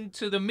it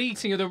into the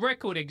meeting of the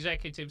record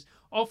executives,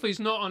 offers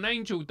not an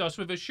angel dust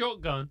with a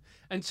shotgun,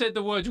 and said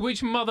the words,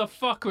 "Which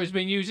motherfucker has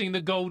been using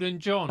the Golden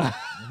John?"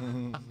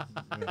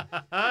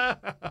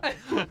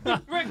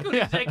 Record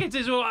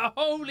executives were like,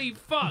 "Holy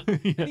fuck!"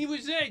 And he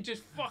was there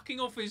just fucking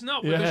off his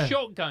nut with Yeah. a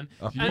shotgun.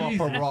 A And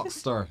proper rock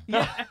star.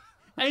 yeah.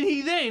 And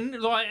he then,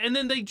 and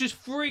then they just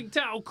freaked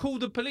out, called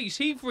the police.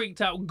 He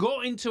freaked out,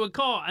 got into a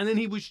car, and then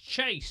he was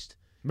chased.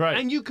 Right.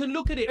 And you can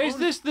look at it. Is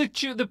this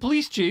the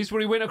police chase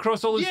where he went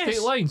across all the Yes.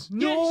 state lines?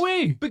 No Yes.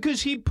 way.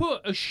 Because he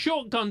put a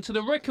shotgun to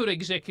the record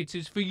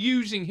executives for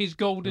using his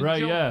Golden Right,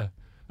 John. yeah.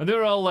 And they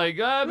were all like,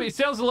 but he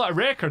sells a lot of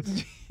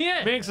records.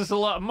 Yeah. Makes us a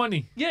lot of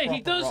money. Yeah, he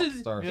Proper does rock his,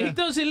 star. he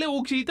does a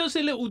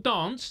little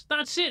dance.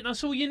 That's it.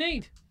 That's all you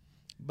need.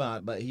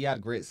 But he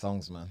had great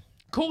songs, man.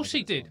 Of course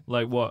he did.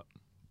 Like what?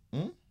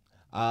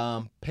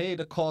 Pay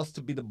the cost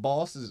to be the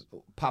boss.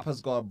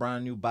 Papa's got a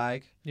brand new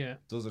bag. Yeah.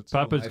 Those are two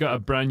Papa's of my got a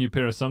favorite- brand new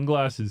pair of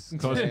sunglasses.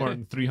 Cost more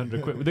than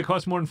 300 quid. Would they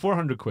cost more than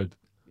 400 quid?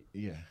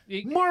 Yeah.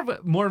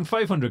 More than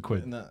 500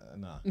 quid. No.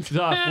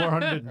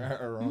 400.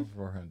 Around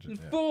 400.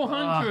 Yeah.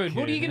 400.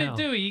 What are you Fucking going hell.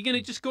 to do? Are you going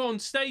to just go on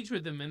stage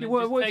with them and then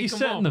What just are take you them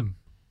setting off? them?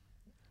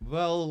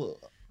 Well,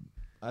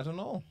 I don't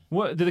know.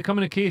 What do they come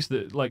in a case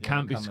that like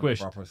can't be Come in a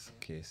squished, proper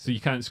case. so you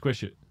can't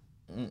squish it?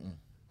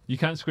 You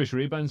can't squish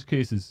Ray-Ban's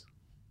cases.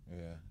 Yeah.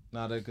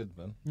 Nah, they're good,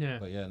 man. Yeah.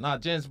 But yeah, nah,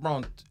 James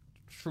Brown,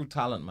 true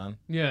talent, man.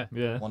 Yeah.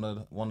 Yeah. One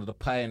of the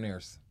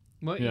pioneers.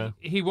 Well, Yeah.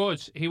 he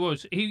was. He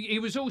was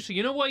also.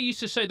 You know why he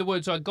used to say the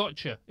words "I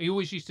gotcha"? He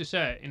always used to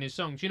say it in his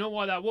songs. You know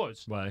why that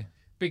was? Why?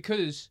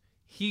 Because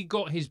he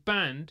got his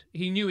band.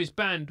 He knew his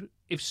band.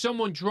 If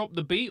someone dropped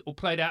the beat or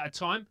played out of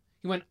time,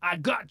 he went "I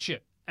gotcha"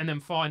 and then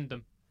find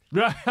them.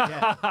 Right.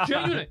 Yeah.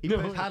 Genuinely. He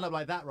put his hand up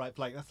like that, right?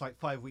 For like that's like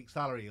 5 weeks'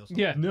 salary or something.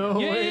 Yeah. No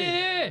yeah, way.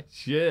 Yeah.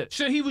 Shit.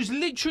 So he was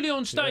literally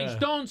on stage Yeah.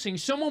 dancing.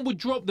 Someone would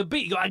drop the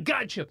beat. Go, I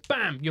gotcha.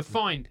 Bam, you're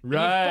fined. And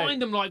Right. he'd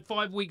find them like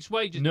 5 weeks'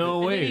 wages. No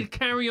and way. Then he'd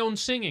carry on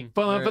singing.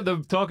 But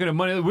the talking of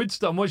money,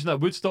 Woodstock. I'm watching that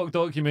Woodstock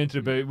documentary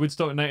about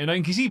Woodstock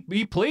 '99 because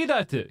he played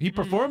at it, he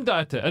performed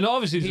at it, and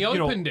obviously He you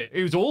know, opened it.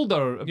 He was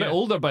older, a bit Yeah.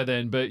 older by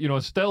then, but you know,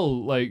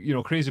 still like you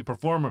know, crazy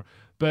performer.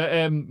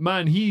 But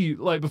man, he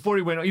like before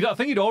he went on, I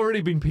think he'd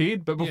already been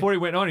paid, but before he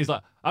went on, he's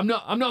like, I'm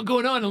not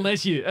going on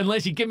unless you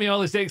give me all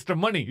this extra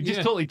money. Just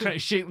Yeah. totally trying to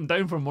shake them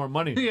down for more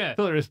money. Yeah.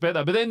 Totally respect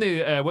that. But then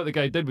they what the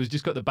guy did was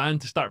just got the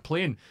band to start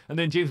playing, and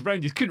then James Brown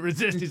just couldn't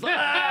resist. He's like,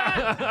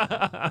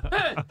 ah!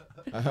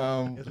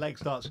 His leg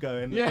starts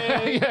going.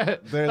 yeah.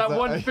 There's That a-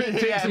 one foot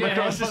takes him yeah.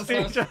 across the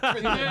stage.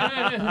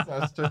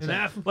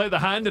 Like the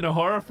hand in a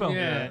horror film.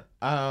 Yeah.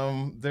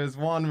 There's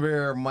one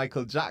where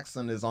Michael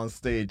Jackson is on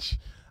stage,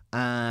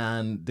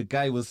 and the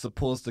guy was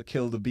supposed to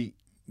kill the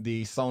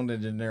sound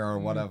engineer or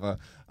whatever,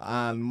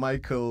 and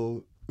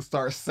Michael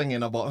starts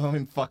singing about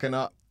him fucking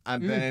up,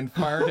 and then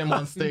fired him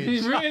on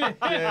stage. Really?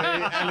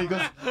 Yeah, and he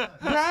goes,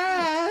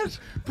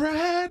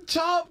 Brad,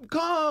 job's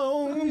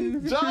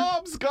gone. Yeah.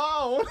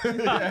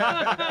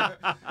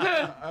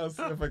 I'll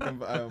see if I can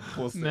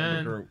post it in the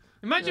Man. group.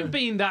 Imagine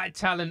being that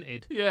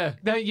talented. Yeah.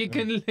 That you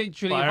can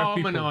literally Fire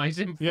harmonise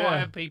and Yeah.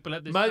 fire people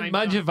at the same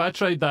Imagine time. if I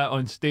tried that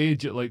on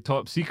stage at like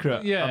Top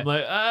Secret. Yeah. I'm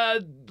like,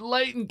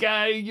 lighting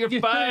guy, you're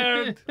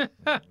fired.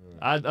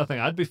 I think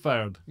I'd be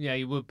fired. Yeah,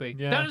 you would be.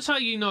 Yeah. That's how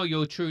you know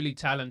you're truly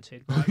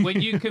talented. Right? When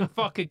you can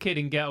fuck a kid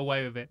and get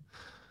away with it.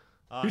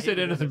 Who said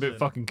anything about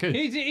fucking kids?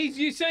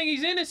 You're saying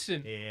he's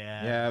innocent.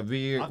 Yeah. Yeah,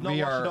 I've not we watched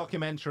the are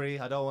documentary.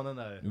 I don't want to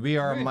know. we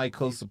are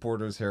Michael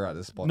supporters here at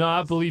this podcast. No,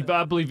 I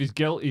believe he's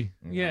guilty.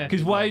 Yeah.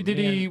 Because why did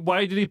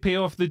he pay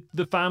off the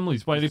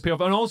families? Why did he pay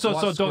off? And also I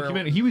saw a What square-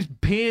 documentary. He was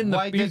paying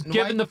Why he was did-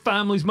 giving why- the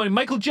families money.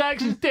 Michael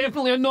Jackson's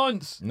definitely a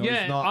nonce. No,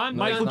 Yeah, he's not. I'm-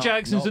 No, he's Michael not.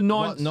 Jackson's a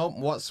no, nonce.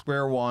 what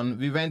square one?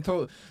 We've been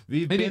through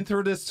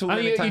this too And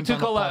many he times. took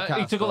on all the that. He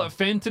podcast, took all though. that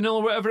fentanyl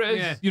or whatever it is.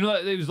 Yeah. You know,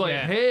 it was like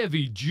Yeah.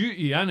 heavy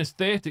duty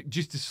anesthetic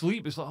just to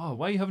sleep. It's like, oh,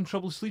 why are you having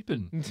trouble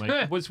sleeping?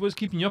 Mike? what's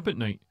keeping you up at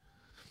night?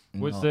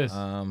 What's No, this?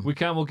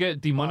 We'll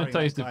get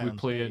demonetized Firing if we that guy on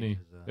play stage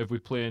if we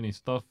play any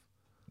stuff.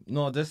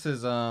 No, this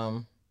is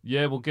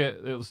Yeah,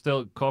 it'll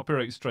still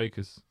copyright strike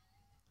us.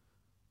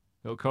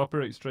 It'll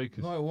copyright strike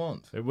us. No, it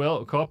won't. It will.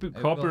 will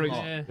Copyright.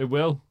 not. Yeah. It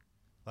will.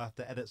 I'll have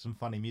to edit some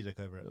funny music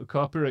over it. It'll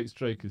copyright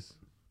strike us.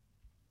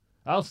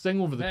 I'll sing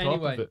over the top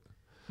Anyway. of it.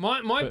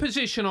 My But-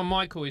 position on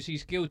Michael is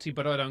he's guilty,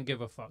 but I don't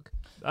give a fuck.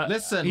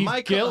 Listen, he's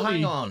Michael, guilty.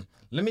 hang on.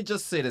 Let me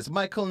just say this.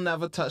 Michael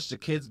never touched the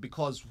kids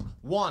because,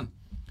 one,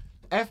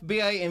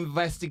 FBI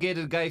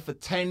investigated the guy for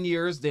 10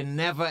 years. They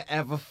never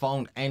ever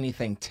found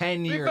anything.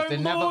 10 years. found They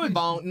never loads.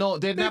 found. No,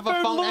 they never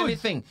found found loads.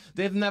 anything.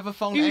 They've never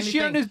found He was anything.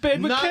 sharing his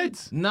bed with none,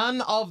 kids.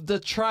 None of the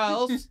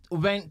trials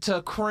went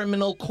to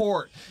criminal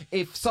court.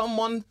 If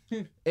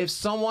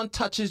someone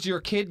touches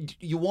your kid,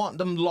 you want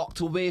them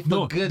locked away for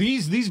No, good.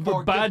 these were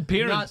for bad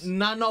good. parents.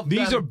 None of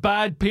These them, are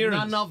bad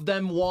parents. None of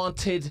them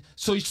wanted.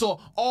 So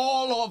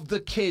all of the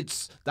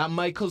kids that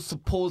Michael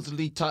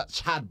supposedly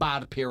touched had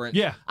bad parents.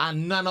 Yeah.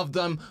 And none of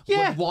them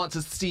Yeah. would want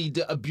to see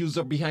the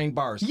abuser behind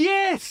bars.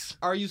 Yes.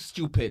 Are you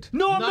stupid?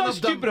 No, I'm None not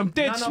of them- stupid. I'm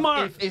dead none of-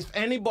 smart. If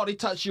anybody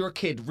touched your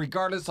kid,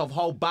 regardless of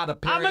how bad a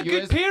parent I'm a you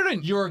good is,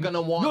 parent. you're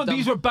gonna want No, them.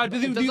 these were bad.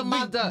 It doesn't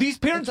matter. These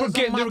parents It were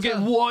doesn't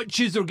getting matter.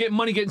 watches, they were getting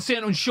money, getting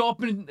sent on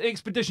shopping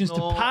expeditions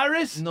No, to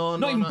Paris. no, not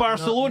no, even no,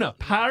 Barcelona, no.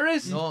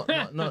 Paris. No.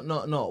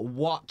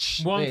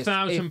 Watch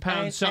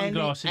 £1,000 this.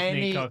 sunglasses,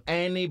 Nico.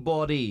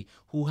 Anybody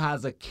who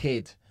has a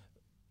kid,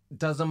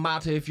 doesn't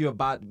matter if you're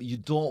bad. You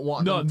don't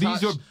want No, them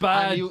these touched, are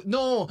bad. and you,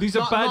 no, These are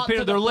not- bad not to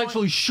parents. the They're point-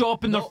 literally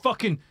shopping. They're No.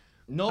 fucking.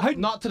 No, How-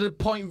 not to the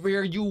point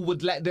where you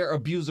would let their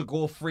abuser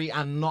go free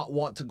and not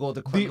want to go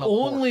to criminal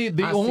court only- and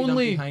see them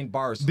only- behind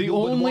bars. they You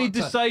would only want to-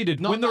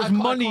 decided No, when there's I'll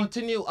money-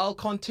 I'll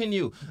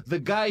continue. The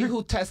guy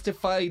who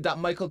testified that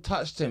Michael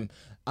touched him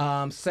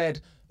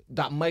said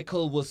that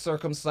Michael was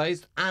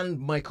circumcised and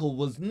Michael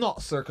was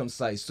not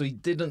circumcised, so he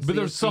didn't. But see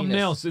there's his something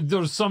penis. else.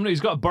 There's something.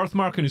 He's got a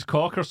birthmark on his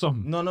cock or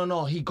something.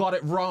 No. He got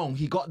it wrong.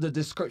 He got the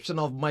description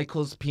of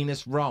Michael's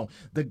penis wrong.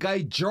 The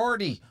guy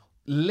Jordy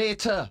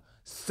later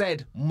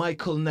said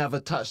Michael never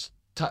touched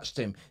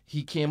him.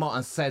 He came out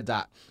and said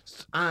that.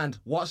 And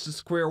watch the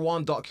Square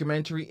One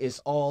documentary. It's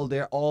all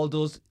there. All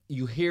those,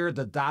 you hear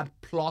the dad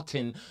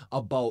plotting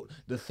about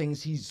the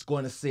things he's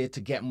going to say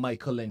to get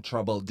Michael in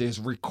trouble. There's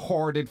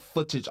recorded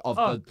footage of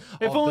the.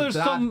 If of only the there's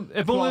dad some.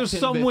 If only there's plotting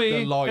some with way.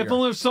 the lawyer. If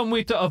only there's some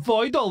way to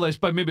avoid all this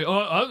by maybe.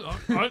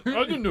 I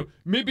don't know.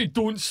 Maybe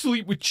don't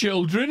sleep with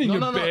children in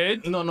your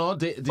bed. No.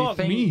 The Fuck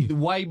thing me.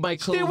 why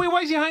Michael. Stay away.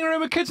 Why is he hanging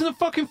around with kids in the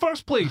fucking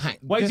first place?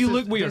 Why does he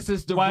look weird? This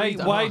is the why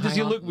reason- why no, does he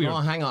hang on. look weird? No,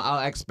 hang on.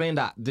 I'll explain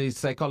that. The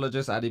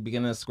psychologist at the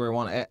beginning of Square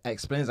One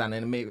explains that, and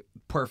it made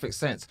perfect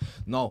sense.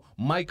 No,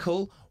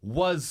 Michael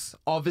was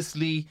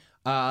obviously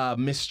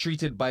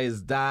mistreated by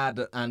his dad,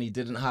 and he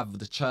didn't have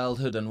the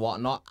childhood and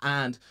whatnot.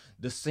 And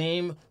the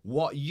same,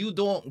 what you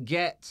don't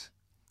get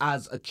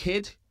as a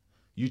kid,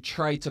 you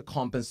try to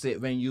compensate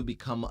when you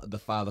become the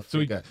father So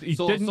figure. he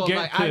didn't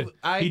get to.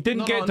 He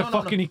didn't get to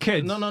fuck any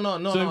kids. No.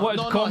 So he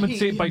wanted to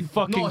compensate by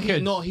fucking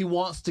kids. No, he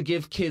wants to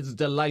give kids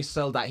the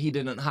lifestyle that he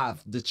didn't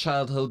have, the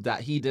childhood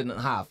that he didn't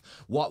have.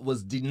 What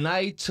was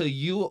denied to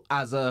you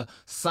as a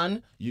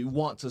son, you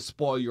want to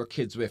spoil your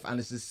kids with. And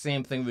it's the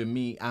same thing with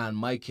me and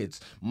my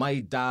kids. My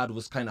dad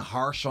was kind of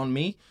harsh on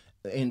me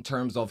in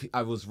terms of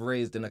I was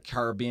raised in a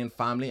Caribbean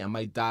family, and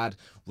my dad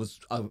was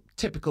a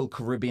typical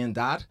Caribbean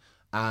dad.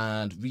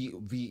 And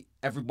we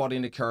everybody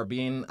in the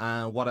Caribbean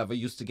and whatever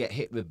used to get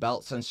hit with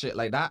belts and shit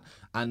like that.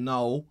 And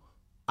now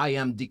I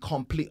am the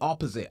complete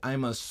opposite.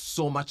 I'm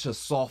so much a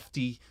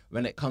softie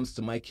when it comes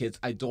to my kids.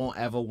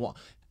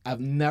 I've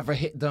never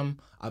hit them.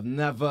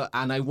 And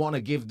I want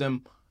to give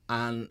them,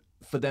 and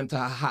for them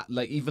to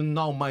like, even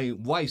now my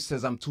wife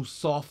says I'm too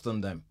soft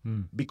on them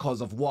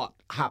because of what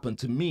happened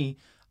to me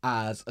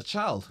as a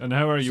child. And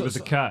how are you with the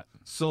cat?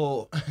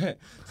 So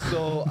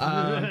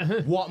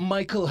what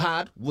Michael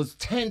had was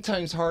 10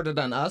 times harder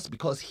than us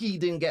because he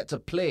didn't get to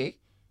play.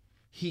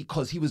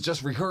 Because he was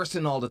just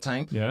rehearsing all the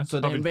time. Yeah, So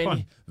then having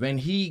fun. when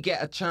he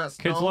get a chance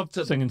Kids now love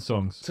singing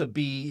songs. to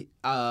be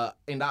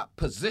in that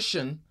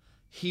position,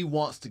 he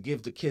wants to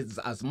give the kids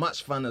as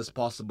much fun as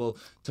possible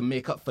to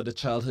make up for the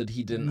childhood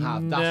he didn't have.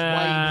 And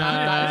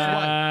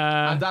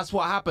that's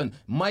what happened.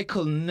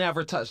 Michael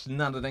never touched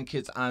none of them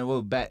kids, and I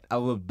will bet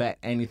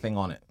anything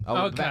on it.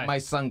 I will bet my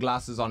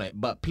sunglasses on it.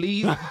 But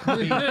please,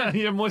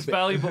 Your most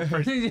valuable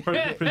possession.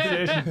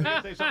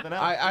 Say something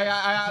else.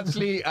 I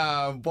actually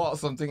bought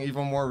something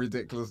even more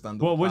ridiculous than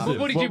the What was past. it?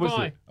 What did you was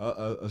buy? it?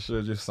 I'll show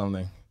you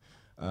something.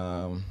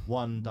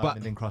 One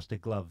diamond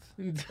encrusted glove.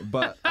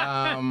 But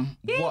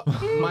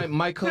what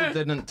Michael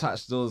didn't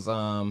touch those.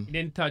 You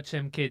didn't touch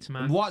them kids,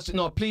 man.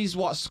 Please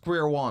watch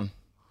Square One.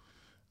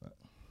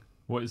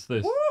 What is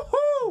this?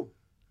 Woohoo!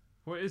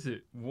 What is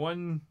it?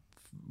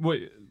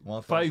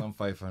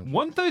 1,500.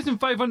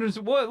 1,500.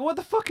 What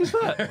the fuck is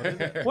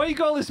that? Why you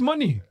got all this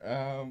money?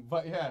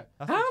 But yeah,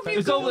 How have you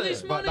It's all got all the-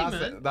 this money,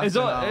 man? Is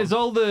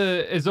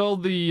all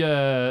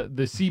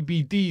the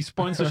CBD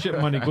sponsorship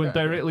money going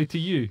directly to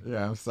you?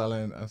 Yeah, I'm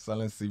selling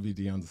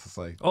CBD on the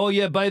site. Oh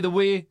yeah. By the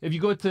way, if you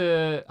go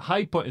to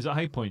High Point, is it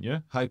High Point? Yeah.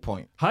 High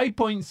Point. High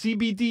Point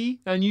CBD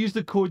and use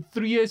the code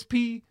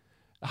 3SP.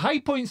 High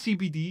Point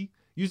CBD.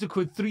 Use the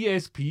code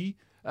 3SP.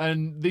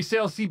 And they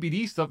sell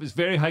CBD stuff. It's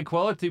very high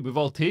quality. We've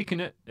all taken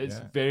it. It's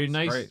Yeah, very it's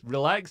nice, great.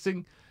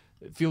 relaxing.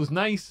 It feels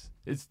nice.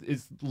 It's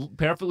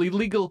perfectly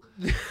legal.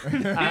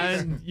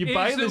 And you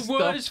buy It's this the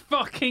stuff. worst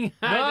fucking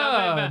ad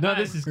I've ever No,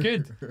 had. this is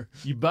good.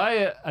 You buy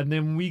it, and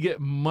then we get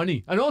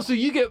money, and also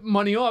you get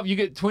money off. You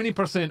get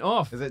 20%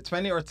 off. Is it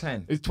 20 or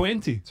 10? It's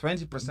 20.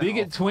 20%. They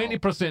get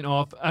 20%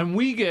 off, and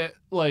we get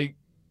like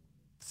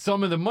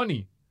some of the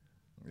money.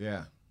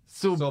 Yeah.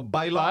 So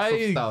buy lots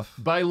of stuff.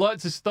 Buy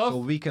lots of stuff, So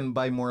we can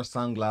buy more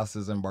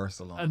sunglasses in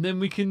Barcelona. and then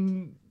we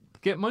can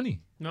get money.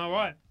 All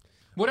right.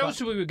 What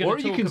else were we going Or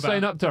to you talk can about?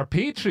 sign up to our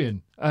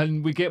Patreon,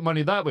 and we get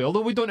money that way.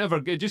 Although we don't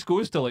ever, it just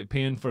goes to like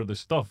paying for the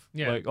stuff,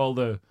 Yeah. like all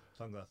the.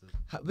 Sunglasses.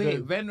 Wait,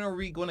 when are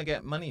we going to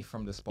get money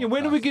from this podcast? Yeah,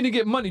 when are we going to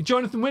get money,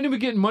 Jonathan? When are we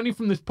getting money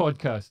from this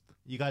podcast?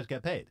 You guys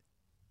get paid.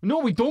 No,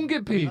 we don't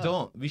get We paid.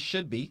 don't. We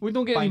should be. We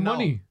don't get By any now.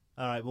 money.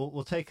 All right,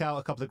 we'll take out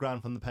a couple of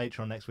grand from the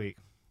Patreon next week.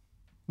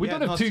 We Yeah,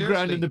 don't have no, $2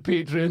 grand in the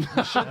Patreon.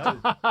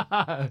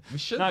 We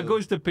should. That do.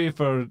 goes to pay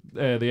for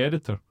the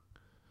editor.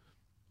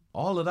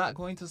 All of that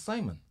going to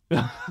Simon.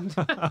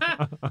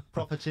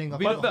 Profiting off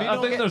We But don't- I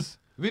think get- there's.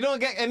 We don't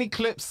get any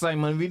clips,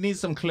 Simon. We need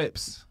some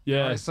clips.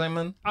 Yeah. Right,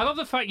 Simon? I love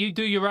the fact you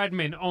do your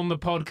admin on the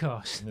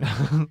podcast.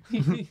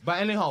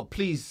 But anyhow,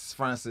 please,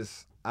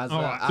 Francis. As,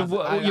 All right. So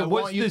what- I yeah,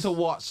 what's want you this- to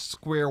watch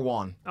Square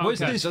One.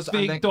 What's Okay. this Just- and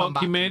then fake come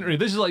back to me. documentary?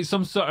 This is like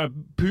some sort of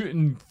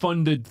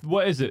Putin-funded.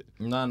 What is it?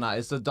 No,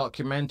 it's a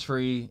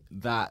documentary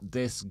that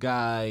this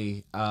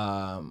guy.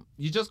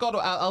 You just got to.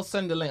 I'll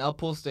send the link. I'll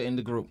post it in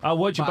the group. I'll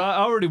watch it, but I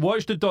already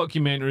watched a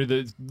documentary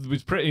that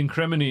was pretty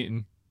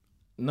incriminating.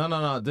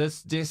 No.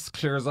 This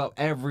clears up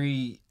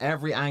every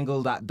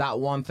angle that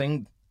one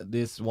thing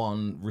this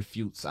one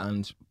refutes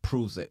and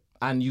proves it.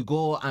 And you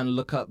go and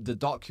look up the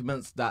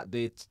documents that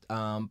they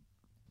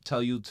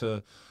tell you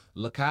to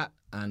look at,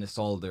 and it's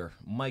all there.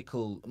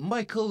 Michael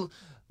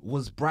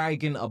was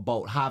bragging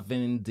about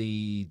having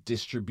the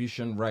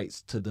distribution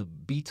rights to the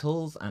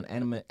Beatles and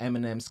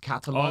Eminem's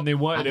catalog. Oh, and they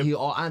wanted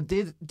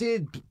him.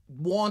 Did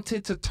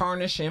wanted to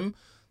tarnish him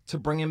to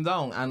bring him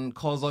down and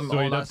cause him So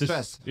all that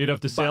stress. he'd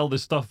have to sell the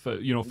stuff at,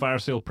 fire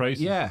sale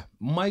prices. Yeah,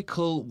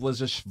 Michael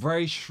was a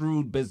very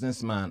shrewd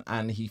businessman,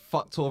 and he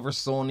fucked over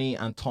Sony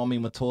and Tommy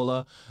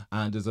Mottola.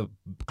 And there's a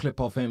clip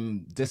of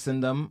him dissing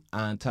them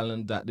and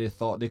telling that they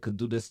thought they could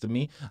do this to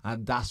me,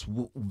 and that's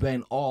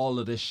when all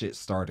of this shit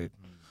started.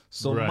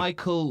 So Right.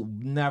 Michael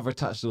never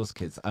touched those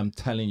kids. I'm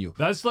telling you.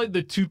 That's like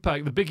the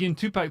Tupac, the Biggie and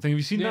Tupac thing. Have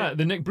you seen Yeah. that?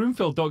 The Nick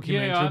Broomfield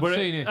documentary. Yeah, I've where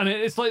seen it. And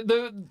it's like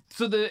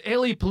the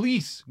LA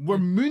police were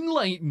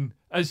moonlighting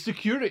as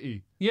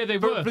security. Yeah, they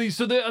were. For these,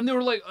 and they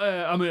were like,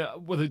 I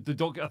think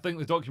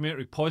the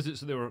documentary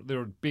posits that they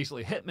were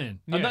basically hitmen,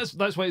 Yeah. and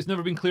that's why it's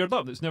never been cleared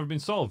up. It's never been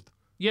solved.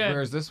 Yeah,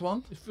 Where's this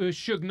one? for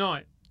Suge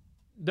Knight.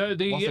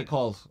 What's it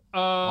called?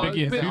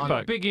 Biggie and Bi-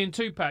 Tupac. Biggie and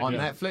Tupac. On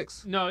yeah.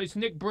 Netflix? No, it's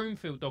Nick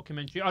Broomfield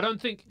documentary. I don't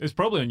think It's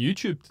probably on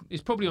YouTube.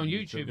 it's probably on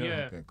YouTube.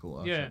 Yeah. Okay, cool.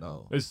 I'll Yeah. check that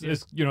out. It's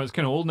it's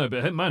kind of old now,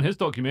 but his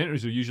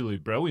documentaries are usually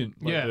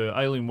brilliant. Like Yeah. the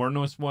Eileen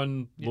Wuornos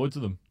one, loads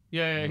of them.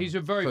 Yeah, he's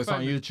a very So it's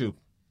on famous. YouTube.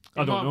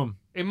 I don't know.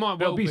 It might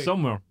well It'll be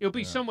somewhere. It'll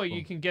be somewhere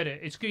you can get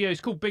it. It's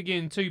called Biggie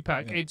and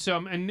Tupac. It's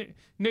and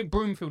Nick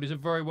Broomfield is a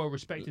very well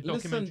respected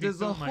Listen, documentary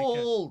there's a filmmaker.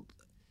 whole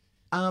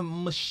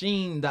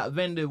machine that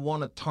when they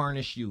want to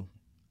tarnish you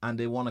and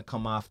they want to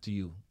come after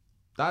you,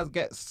 that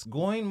gets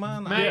going,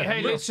 man. Mate, Yeah,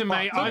 hey, we're listen,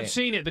 mate. fucked, I've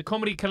seen it. The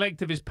Comedy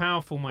Collective is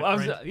powerful, my I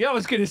friend.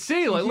 was going to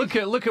say, like, look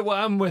at what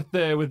I'm with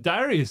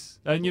Darius,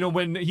 and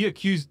when he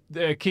accused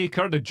Kay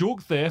Kurd of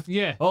joke theft,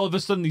 Yeah. all of a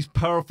sudden these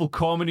powerful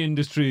comedy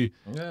industry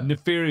Yeah.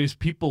 nefarious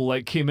people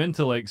like came in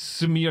to like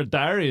smear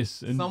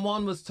Darius, and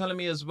Someone was telling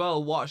me as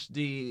well, watch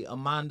the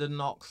Amanda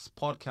Knox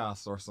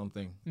podcast or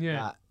something. Yeah.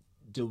 That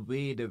the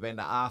way they went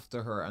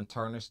after her and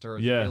tarnished her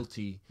as Yeah.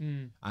 guilty.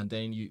 And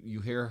then you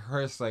hear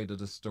her side of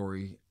the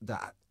story,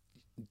 that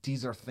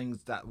these are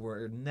things that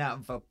were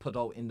never put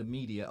out in the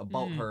media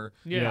about her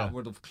Yeah. that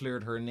would have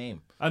cleared her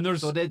name. and there's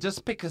So they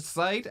just pick a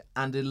side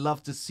and they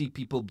love to see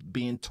people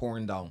being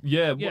torn down.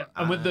 Yeah, Yeah.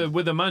 and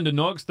with Amanda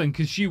Knox thing,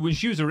 because when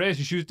she was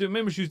arrested, she was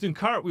doing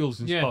cartwheels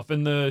and Yeah. stuff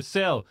in the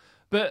cell.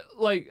 But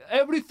like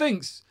everybody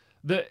thinks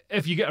that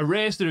if you get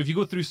arrested, if you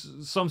go through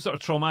some sort of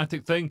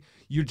traumatic thing,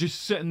 you're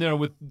just sitting there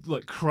with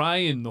like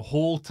crying the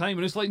whole time,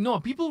 and it's like no,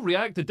 people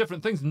react to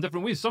different things in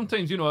different ways.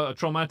 Sometimes a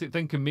traumatic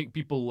thing can make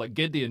people like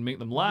giddy and make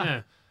them laugh.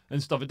 Yeah.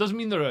 And stuff. It doesn't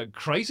mean they're a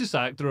crisis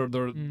actor or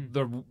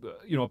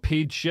they're a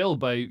paid shill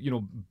by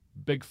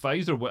Big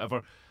Fives or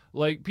whatever.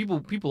 Like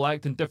people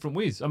act in different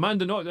ways.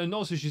 Amanda Knox, and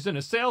also she's in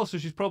a cell, so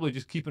she's probably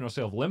just keeping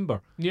herself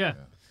limber, Yeah.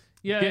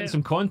 getting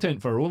some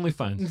content for her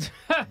OnlyFans.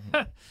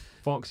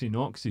 Foxy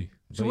Noxy.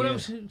 So what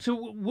else? So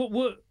what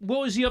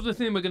was the other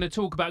thing we're going to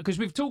talk about? Because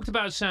we've talked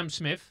about Sam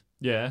Smith.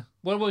 Yeah.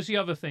 What was the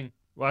other thing?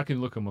 Well, I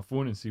can look on my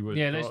phone and see what.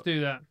 Yeah, let's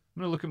do that. I'm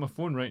gonna look at my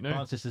phone right now.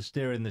 Francis is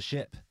steering the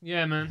ship.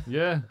 Yeah, man.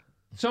 Yeah.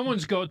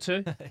 Someone's got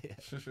to.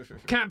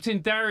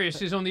 Captain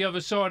Darius is on the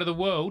other side of the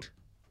world.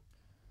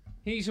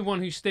 He's the one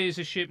who steers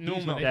the ship He's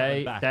not normally.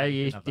 coming back. There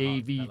He is didn't have the heart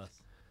to Davy. tell us.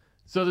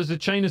 So there's a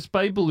China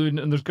spy balloon,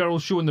 and there's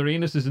girls showing their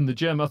anuses in the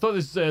gym. I thought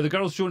the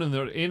girls showing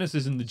their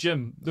anuses in the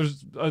gym.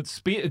 There's a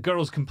spate of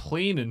girls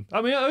complaining.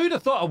 I mean, I would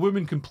have thought a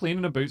woman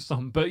complaining about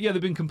something, but yeah,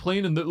 they've been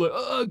complaining that like,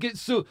 I got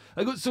so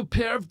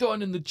perved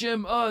on in the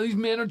gym. Oh, these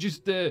men are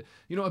just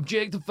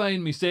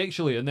objectifying me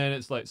sexually, and then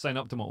it's like sign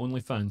up to my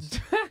OnlyFans,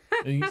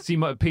 and you see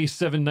my pay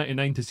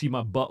 $7.99 to see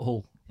my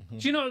butthole. Do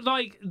you know,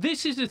 like,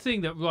 this is the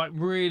thing that like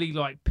really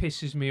like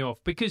pisses me off,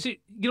 because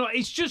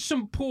it's just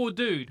some poor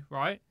dude,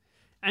 right?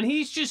 And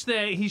he's just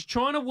there, he's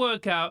trying to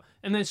work out,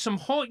 and there's some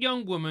hot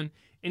young woman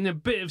in a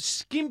bit of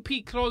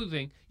skimpy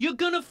clothing. You're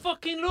gonna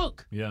fucking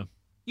look. Yeah.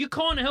 You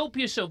can't help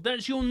yourself.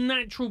 That's your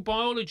natural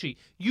biology.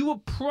 You were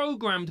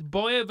programmed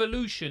by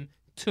evolution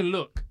to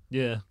look.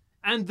 Yeah.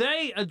 And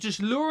they are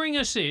just luring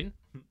us in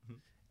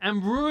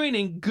and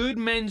ruining good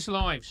men's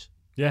lives.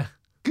 Yeah.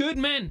 Good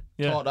men.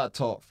 Yeah. Talk that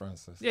talk,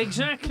 Francis.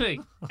 Exactly.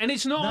 And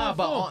it's not Nah, our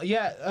but fault.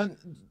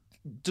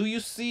 do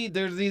you see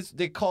there's these,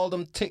 they call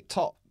them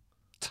TikTok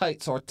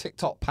tights or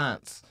TikTok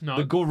pants. No.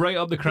 They go right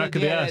up the crack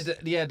of the ass.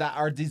 That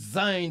are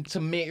designed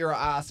to make your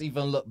ass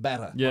even look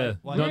better. Yeah.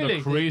 Why- No, Really?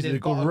 they're crazy. They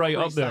go got a right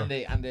up crease there. and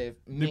they They've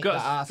make the got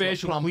ass look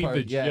special plumper.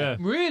 cleavage. Yeah.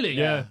 Really?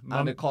 Yeah.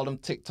 And they call them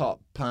TikTok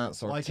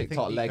pants or Why do you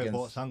TikTok think Nico leggings.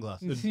 bought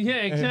sunglasses? Yeah,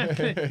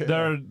 exactly.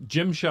 They're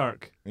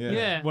Gymshark.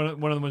 Yeah. One of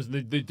the ones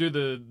they do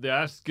the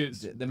ass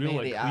gets They real make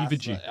like the ass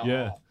cleavagey. like,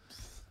 Yeah. oh.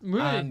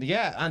 Really?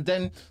 And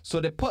then so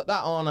they put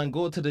that on and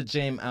go to the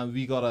gym, and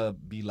we gotta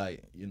be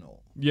like,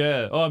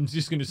 Yeah. Oh, I'm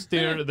just gonna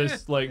stare at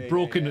this like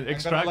broken I'm gonna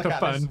extractor look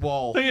at this fan.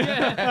 wall. I'm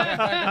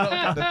gonna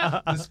look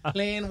at this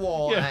plain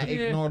wall Yeah. and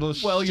ignore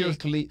those While you're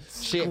shapely,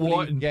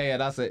 squatting.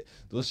 that's it.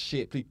 Those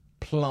shapely,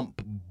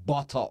 plump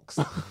buttocks.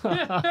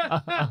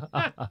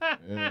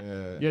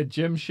 Yeah,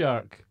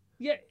 Gymshark.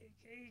 Yeah.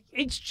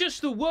 It's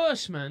just the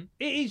worst, man.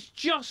 It is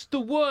just the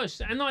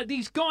worst. And like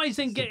these guys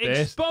then get the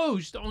best.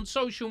 exposed on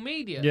social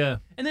media. Yeah.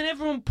 And then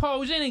everyone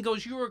piles in and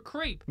goes, "You're a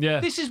creep."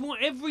 Yeah. This is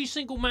what every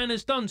single man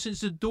has done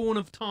since the dawn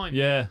of time.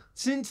 Yeah.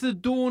 Since the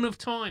dawn of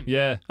time.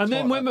 Yeah. And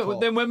then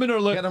Talk that women are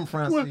like, Get him,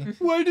 Francie.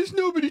 why does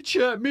nobody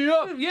chat me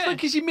up? Yeah. It's like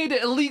because you made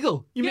it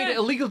illegal. You made Yeah. it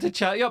illegal to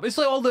chat you up. It's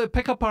like all the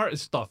pickup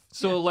artist stuff.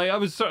 So like I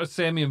was sort of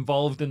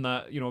semi-involved in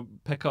that,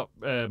 pickup.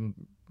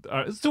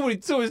 So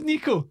is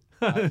Nico.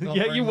 Not Yeah,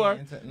 bring you me were.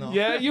 into it, no.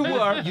 Yeah, you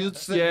were. You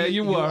said Yeah,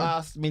 you you were.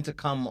 asked me to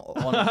come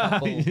on a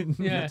couple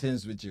Yeah.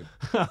 meetings with you.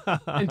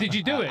 And did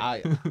you do it?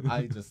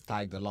 I just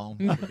tagged along.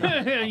 You Plus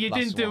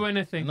didn't do one.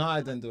 anything. No,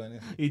 I didn't do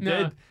anything. He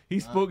No. did. He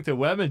spoke to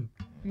women.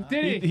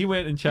 Did he? He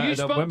went and You chatted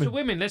up spoke women. to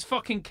women. Let's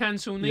fucking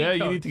cancel Nico. Yeah,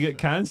 you need to get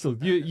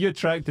cancelled. You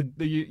attracted.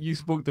 You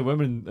spoke to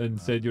women and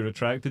said you're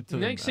attracted to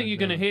them. Next thing and, you're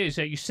going to hear is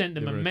that you sent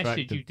them they a were message,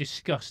 attracted. you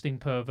disgusting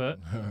pervert.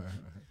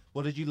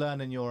 What did you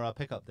learn in your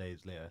pickup days,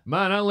 Leo?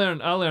 Man, I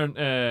learned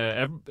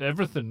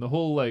everything. The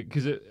whole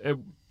because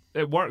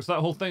it works, that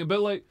whole thing.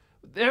 But like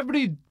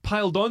everybody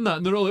piled on that,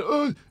 and they're all like,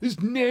 "Oh, it's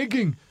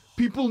negging.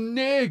 People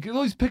neg.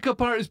 All these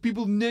pickup artists,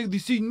 people neg. They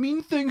say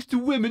mean things to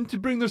women to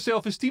bring their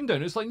self-esteem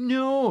down." It's like,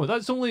 no,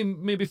 that's only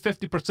maybe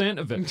 50%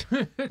 of it.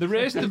 The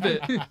rest of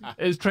it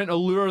is trying to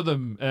lure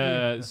them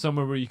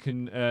somewhere where you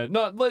can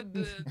not let.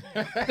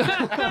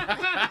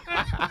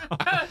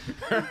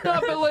 No,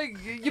 but like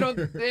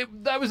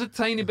that was a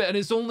tiny bit, and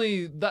it's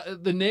only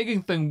that the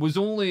negging thing was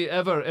only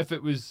ever if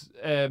it was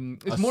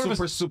it's more of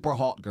a super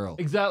hot girl.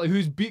 exactly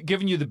who's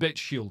giving you the bitch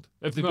shield.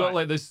 If they've got Right.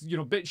 like this,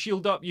 bitch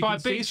shield up, you By can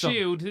say big something.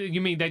 shield,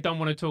 you mean they don't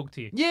want to talk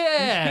to you?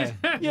 Yeah,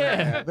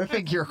 yeah. They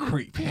think you're a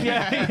creep.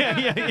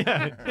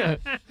 Yeah.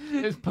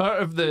 It's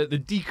part of the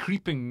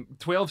decreeping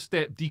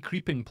 12-step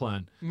decreeping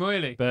plan.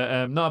 Really?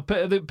 But no,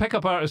 the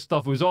pickup artist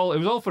stuff was all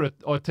for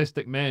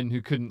autistic men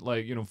who couldn't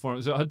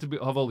form. So it had to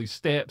have all these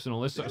steps and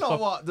all this You sort know of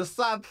stuff. what? The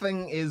sad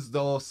thing is,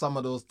 though, some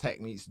of those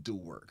techniques do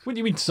work. What do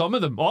you mean? Some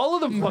of them, all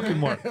of them, fucking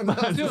work.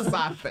 That's the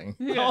sad thing.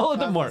 All of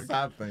them That's work. the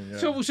sad thing. Yeah.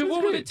 So what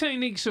were the great.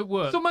 techniques at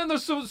work? So man,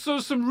 there's so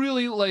some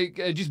really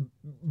just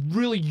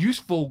really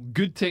useful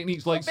good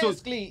techniques like so.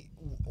 basically,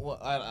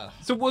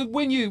 So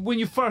when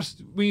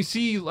you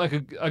see like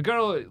a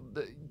girl,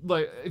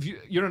 like if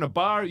you're in a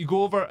bar, you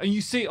go over and you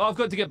say, "Oh, I've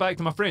got to get back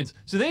to my friends."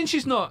 So then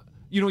she's not,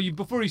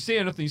 before you say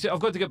anything, you say, "I've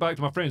got to get back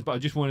to my friends, but I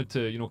just wanted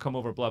to, come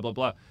over, blah blah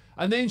blah,"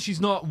 and then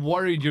she's not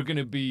worried she's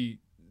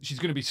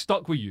going to be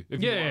stuck with you.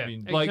 If you know what I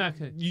mean,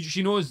 exactly. like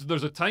she knows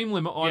there's a time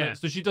limit on Yeah. it,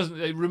 so she doesn't.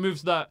 It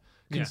removes that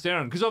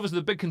concern because obviously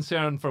the big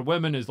concern for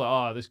women is like,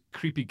 "Oh, this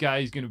creepy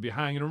guy's going to be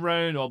hanging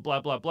around," or blah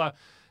blah blah.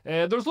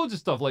 There's loads of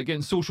stuff like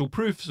getting social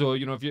proof. So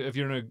if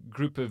you're in a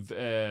group of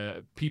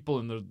people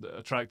and they're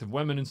attractive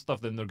women and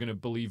stuff, then they're going to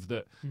believe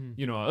that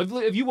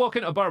if you walk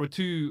into a bar with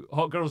two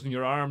hot girls in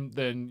your arm,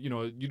 then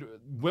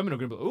women are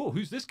going to be, "Oh,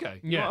 who's this guy?"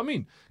 You know what I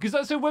mean? Because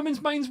that's how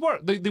women's minds work.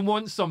 They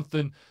want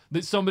something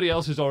that somebody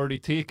else has already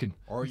taken.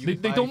 Or you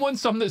they buy don't want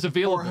something that's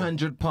available.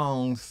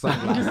 400-pound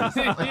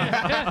sunglasses.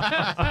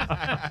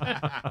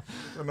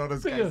 Another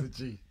guy's a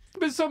G.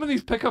 But some of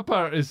these pickup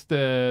artists,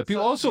 people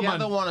also the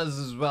man. other one is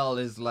as well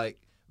is like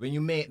when you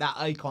make that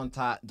eye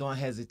contact, don't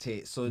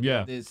hesitate. So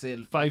Yeah. they say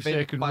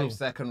 5-second rule.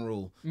 5-second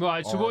rule.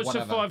 Right, so or what's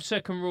whatever. the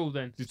 5-second rule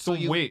then? Just So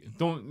don't you- wait.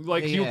 Don't Yeah,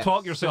 you'll yeah.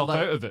 talk So, yourself like,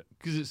 out of it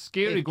because it's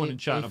scary going and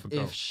chatting up a girl.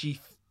 If she,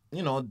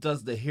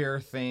 does the hair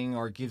thing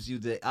or gives you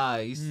the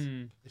eyes,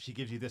 If she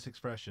gives you this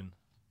expression,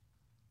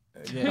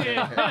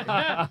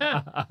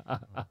 yeah.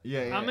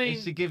 I mean-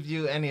 if she gives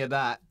you any of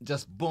that,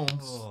 just boom,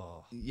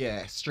 oh.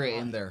 yeah, straight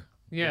in there.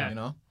 Yeah. You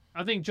know.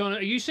 I think, John,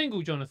 are you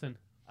single, Jonathan?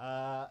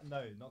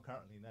 No, not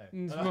currently.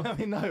 No. Mm, I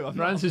mean, no. I'm not.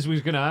 Francis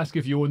was going to ask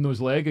if you own those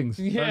leggings.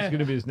 Yeah. That's going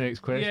to be his next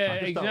question. Yeah,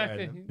 just not exactly.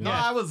 wearing them. No,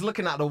 I was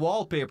looking at the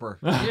wallpaper.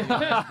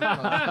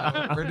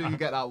 Where do you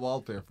get that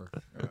wallpaper?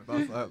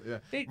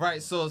 It-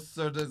 Right. So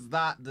there's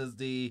that.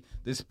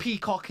 There's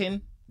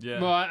peacocking. Yeah.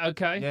 Right,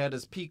 okay. Yeah,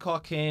 there's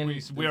peacocking.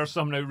 We wear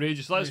something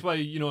outrageous. That's why,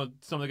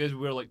 some of the guys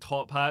wear like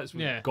top hats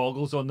with Yeah.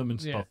 goggles on them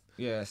and Yeah. stuff.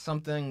 Yeah,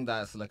 something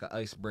that's like an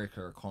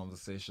icebreaker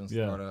conversation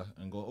Yeah. starter,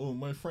 and go, "Oh,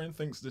 my friend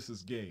thinks this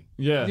is gay."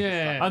 Yeah.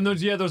 Yeah. And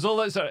there's all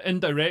that sort of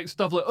indirect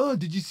stuff like, "Oh,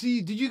 did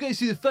you guys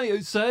see the fight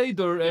outside?"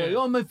 Or,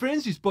 "Oh, my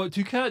friends just bought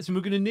two cats and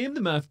we're going to name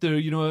them after,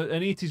 an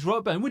 80s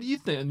rock band. What do you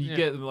think?" And you Yeah.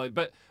 get them like,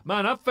 but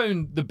man, I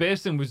found the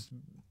best thing was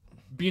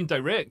being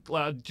direct.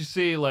 Like, I'd just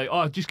say like, "Oh,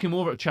 I just came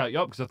over to chat you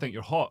up because I think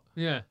you're hot."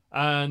 Yeah.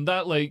 And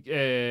that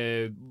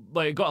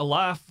got a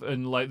laugh,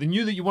 and like they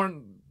knew that you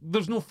weren't.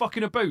 There's no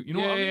fucking about, you know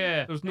what I mean?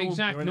 Yeah, There's no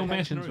exactly. no Your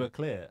messing intentions around. were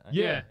clear.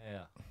 Yeah.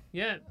 Yeah.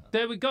 Yeah,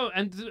 there we go.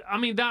 And I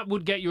mean, that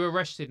would get you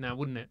arrested now,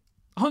 wouldn't it?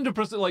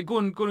 100%, like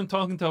going and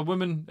talking to a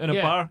woman in a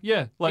Yeah. bar.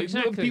 Yeah, like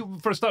Exactly. people,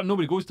 for a start,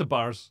 nobody goes to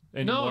bars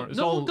anymore. It's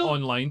no all one goes-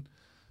 online.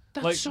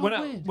 That's Like so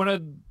when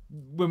weird.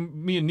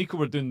 when me and Nico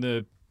were doing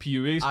the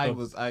PUA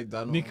stuff. I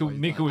don't know. Nico what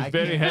he's was done.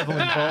 very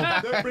heavily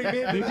involved. Don't bring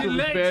me in. Nico was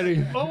Let's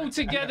very. all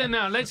together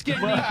now. Let's get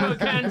Nico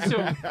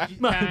cancelled.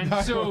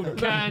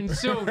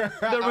 Cancelled.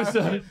 There was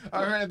a.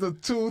 I read the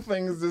 2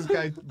 things this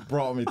guy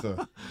brought me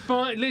to.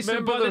 But listen,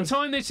 Remember by the those-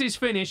 time this is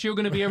finished, you're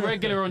going to be a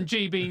regular on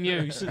GB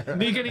News. We're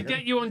going to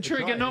get you on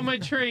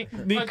trigonometry. I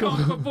Nico.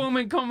 can't perform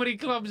in comedy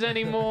clubs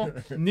anymore.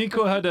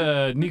 Nico had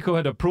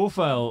a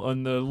profile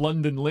on the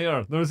London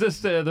Lair. There's a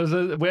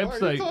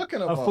website,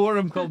 talking a about?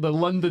 forum called the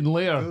London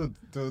Lair.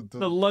 Dude.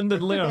 The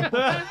London Lair.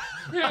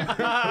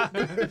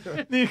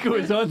 Nico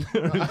is on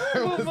there.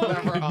 I was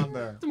never on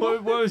there.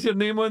 What was your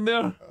name on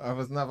there? I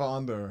was never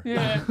on there.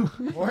 Yeah.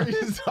 What are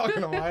you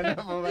talking about? I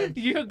never like.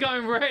 You're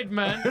going red,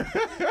 man.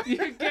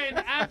 You're getting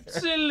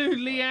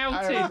absolutely I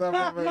outed. was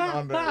never been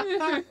on there.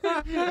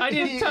 I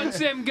didn't touch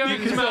them guns,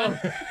 Nico's man.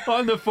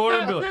 on the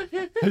forum. Be like,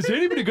 has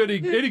anybody got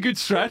any good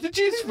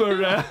strategies for?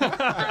 This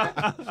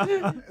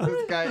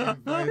guy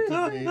invited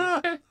me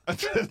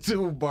to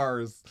 2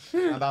 bars,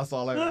 and that's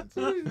all I went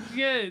to.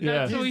 Yeah,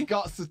 that's all He's you...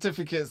 got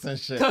certificates and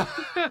shit.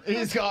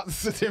 He's got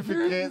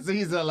certificates.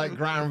 He's a like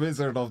grand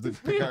wizard of the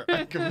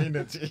picker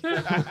community.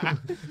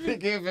 They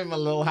gave him a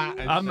little hat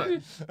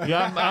and shit.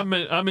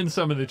 I'm in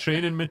some of the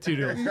training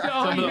materials,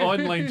 some of the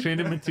online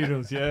training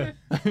materials. Yeah.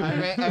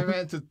 I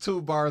went to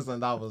 2 bars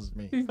and that was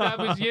me. That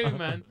was you,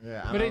 man.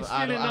 Yeah, But and it's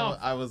still enough.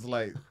 I was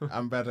like,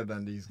 I'm better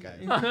than these guys.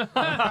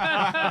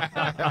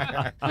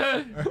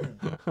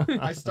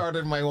 I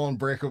started my own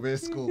breakaway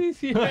school.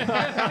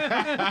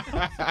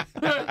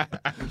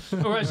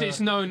 Or as it's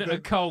known, a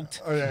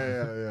cult. Oh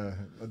yeah.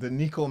 The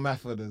Nico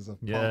method is a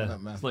Yeah.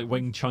 prominent method. It's like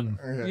Wing Chun.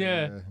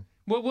 Yeah.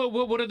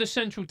 What are the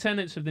central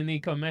tenets of the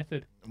Nico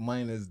method?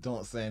 Mine is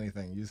don't say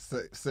anything. You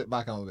sit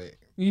back and wait.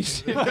 You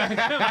sit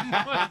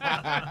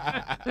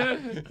back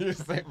You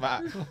sit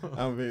back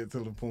and wait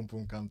till the pum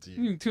pum come to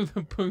you. until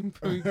the boom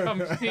boom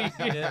comes to you.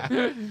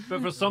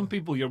 But for some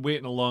people, you're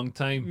waiting a long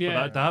time for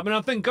Yeah. that to happen.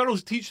 I think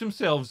girls teach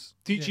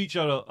each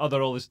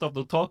other all this stuff.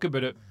 They'll talk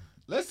about it.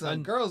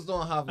 Listen, girls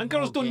don't have. And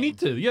girls no don't game. need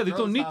to. Yeah, they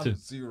Girls don't need have to.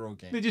 0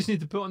 game. They just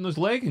need to put on those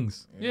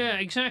leggings. Yeah,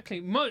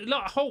 exactly.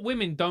 Like, hot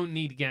women don't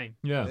need game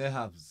Yeah. They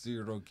have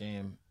 0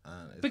 game,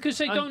 and it's, because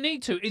they And- don't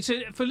need to. It's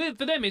for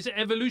them. It's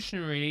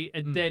evolutionarily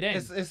a dead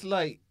end. it's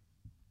like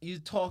you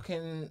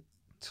talking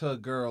to a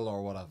girl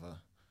or whatever,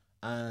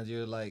 and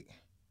you're like,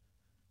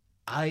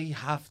 I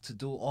have to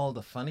do all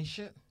the funny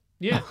shit.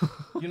 Yeah,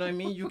 You know what I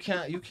mean? You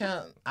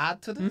can't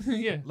add to this.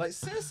 Yeah. Like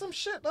say some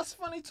shit that's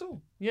funny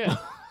too. yeah.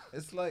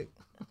 It's like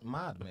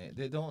mad, man.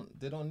 They don't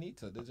need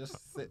to. They just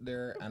sit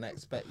there and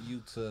expect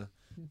you to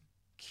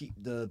keep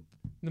the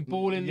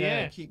ball in the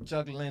air. keep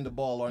juggling the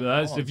ball. On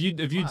That's your if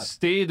you'd arms.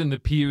 stayed in the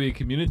PUA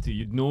community,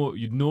 you'd know that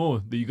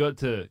you got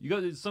to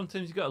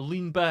sometimes you got to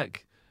lean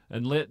back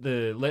and let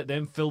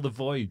them fill the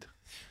void.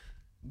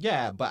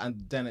 Yeah, but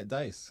and then it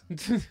dies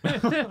because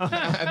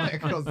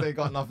they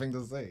got nothing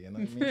to say. You know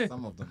what I mean?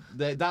 Some of them.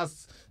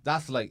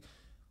 That's like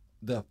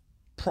the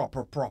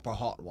proper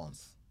hot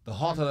ones. The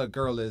hotter a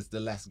girl is, the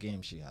less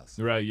game she has.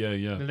 Right? Yeah.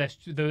 Yeah.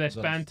 The less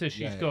banter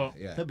she's got.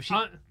 Yeah, No,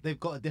 but they've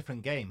got a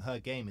different game. Her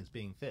game is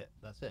being fit.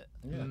 That's it.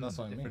 yeah, that's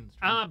what I mean. Different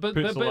Ah, but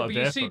Puts a lot of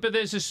you see, effort. but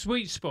there's a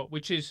sweet spot,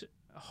 which is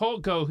a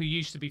hot girl who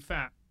used to be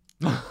fat.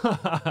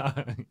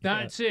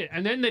 That's it.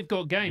 And then they've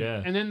got game,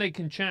 Yeah. and then they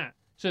can chat.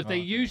 So if they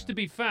used to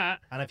be fat,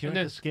 And if you're and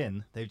into then-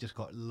 skin, they've just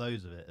got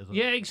loads of it as well.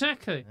 yeah,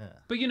 exactly. Yeah.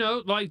 But you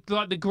know, like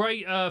the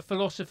great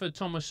philosopher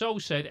Thomas Sowell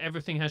said,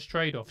 everything has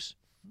trade-offs.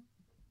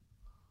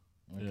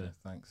 Okay, Yeah.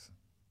 thanks.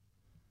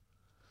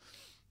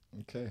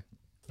 Okay.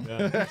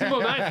 Yeah.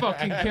 Well, that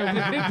fucking killed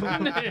it,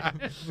 didn't it?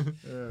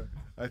 Yeah.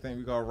 I think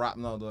we got to wrap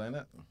now, though,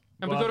 innit?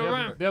 And Well, we got they a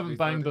haven't- wrap. They haven't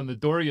banged on the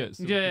door yet.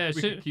 So Yeah,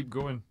 we so- can keep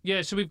going.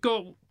 Yeah, so we've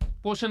got.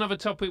 What's another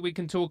topic we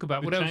can talk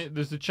about? What else?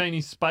 There's the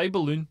Chinese spy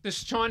balloon.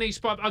 This Chinese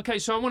spy. Okay,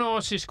 so I want to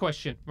ask this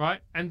question, right?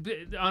 And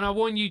I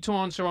want you to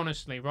answer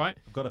honestly, right?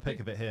 I've got a pic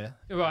of it here.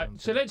 Right.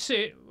 So let's see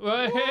it.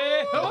 Right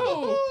here.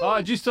 Oh. Oh,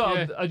 I just thought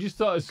Yeah. I just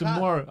thought of some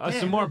more.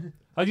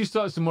 I just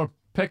thought of some more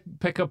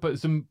pick up at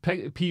some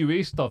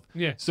PUA stuff.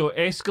 Yeah. So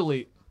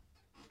escalate.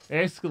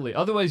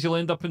 Otherwise, you'll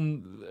end up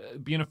in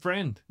being a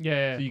friend.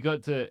 Yeah. So you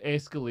got to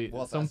escalate.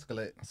 What's At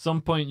escalate?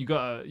 some point, you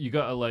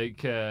gotta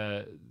like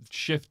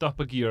shift up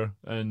a gear,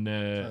 and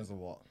In terms of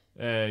what?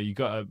 you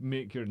gotta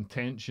make your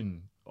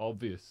intention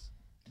obvious.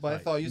 But I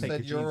Like, thought you take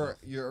said your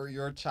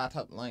your chat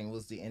up line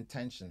was the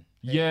intention.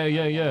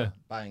 Yeah.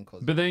 Buying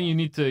cause But then you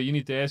need to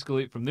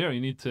escalate from there.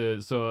 You need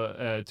to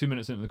 2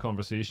 minutes into the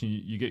conversation,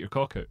 you get your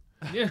cock out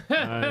Yeah.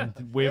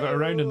 and wave it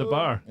around in the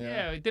bar.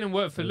 Yeah. It didn't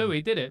work for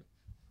Louis, did it?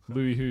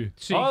 Louis who?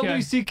 CK. Oh,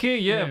 Louis C.K.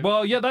 Yeah. Yeah.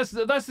 Well, yeah. That's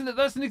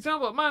an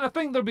example. Man, I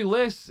think there'll be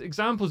less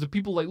examples of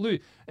people like Louis.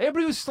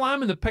 Everybody was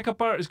slamming the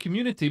pickup artist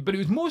community, but it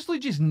was mostly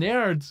just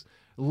nerds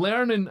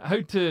learning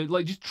how to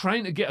like just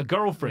trying to get a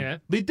girlfriend. Yeah.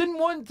 They didn't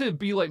want to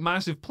be like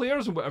massive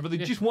players or whatever. They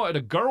just wanted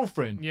a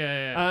girlfriend.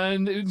 Yeah.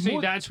 And See,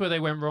 that's where they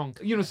went wrong.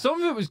 you know,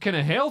 some of it was kind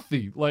of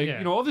healthy. Like, Yeah.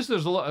 you know, obviously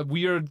there's a lot of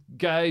weird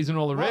guys and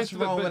all the What's rest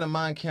of it. wrong But when a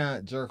man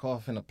can't jerk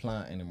off in a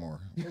plant anymore?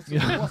 What's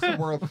the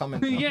world coming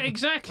to? Yeah,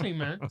 exactly,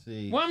 man.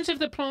 Gee, What happens if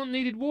the plant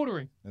needed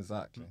watering?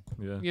 exactly.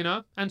 yeah. You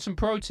know, and some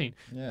protein.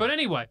 Yeah. But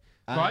anyway,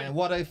 right? And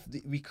what if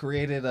we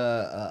created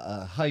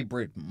a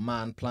hybrid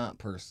man-plant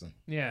person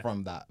Yeah.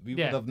 from that? We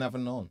Yeah. would have never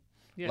known.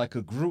 Yeah. Like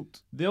a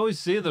Groot. They always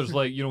say there's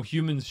like, you know,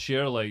 humans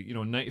share like, you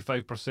know,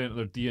 95% of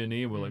their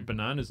DNA with Mm. like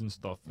bananas and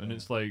stuff. And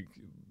it's like,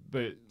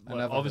 but I like,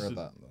 never obviously. heard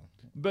that though.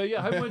 But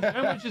yeah, how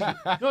much is it?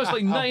 No, it's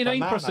like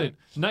 99%.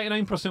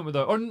 99% with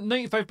a, or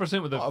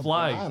 95% with a Not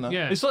fly. banana.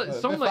 Yeah. It's like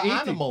something With like an 80.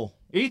 animal.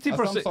 80%,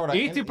 Some sort of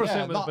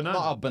 80% with not, a banana.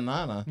 Not a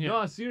banana. Yeah.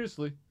 No,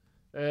 seriously.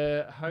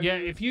 How Yeah,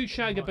 if you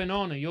shag a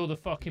banana, you're the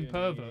fucking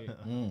pervert.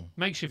 Mm.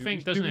 Makes you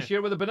think, do doesn't we it?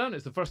 share with a banana?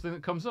 It's the first thing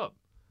that comes up.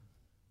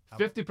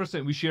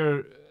 50% we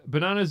share.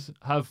 Bananas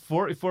have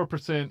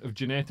 44% of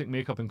genetic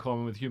makeup in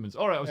common with humans.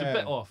 All right, I was a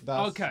bit off.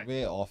 That's Okay.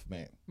 way off,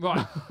 mate.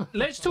 Right,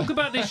 let's talk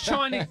about this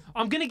Chinese.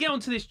 I'm going to get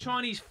onto this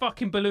Chinese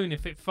fucking balloon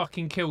if it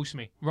fucking kills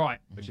me. Right,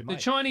 Which it the might.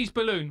 Chinese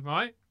balloon,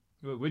 right?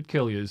 What would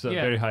kill you is at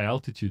Yeah. very high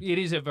altitude. It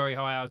is at very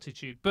high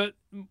altitude. But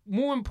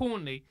more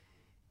importantly,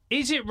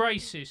 is it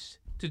racist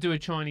to do a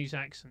Chinese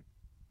accent?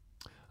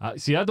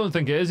 See, I don't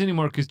think it is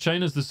anymore because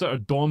China's the sort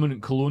of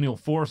dominant colonial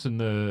force in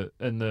the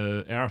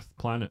Earth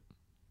planet.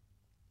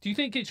 Do you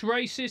think it's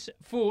racist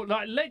for,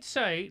 like, let's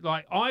say,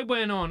 like, I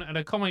went on at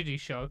a comedy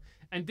show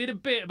and did a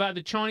bit about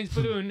the Chinese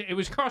balloon. It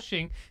was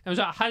crushing. And was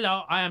like,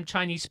 hello, I am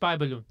Chinese spy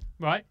balloon.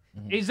 Right?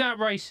 Is that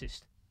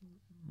racist?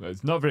 Well,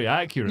 it's not very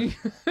accurate.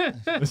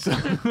 that's You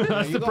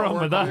the gotta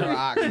problem with work on your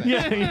that. accent.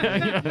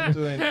 Yeah.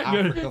 Doing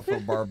Africa for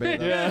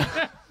Barbados.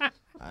 Yeah,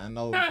 I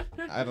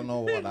don't know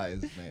what that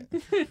is,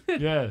 mate.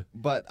 yeah.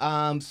 But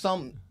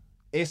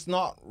it's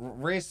not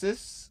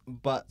racist,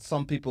 but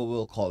some people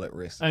will call it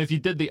racist. And if you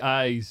did the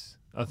eyes,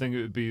 I think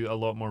it would be a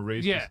lot more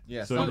racist. Yeah.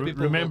 Yeah, So some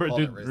people remember will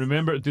to call do it racist.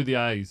 remember to do the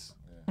eyes,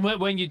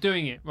 When you're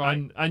doing it,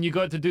 right? and you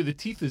got to do the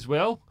teeth as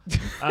well,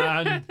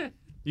 and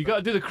you got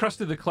to do the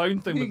crust of the clown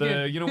thing with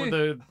Yeah. the with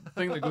the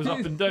thing that goes up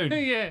and down.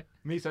 yeah.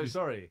 Me so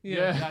sorry.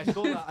 Yeah.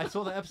 I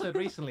saw that episode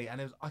recently,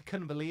 and I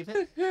couldn't believe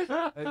it.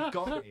 It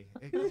got me.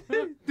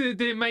 Did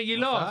it make you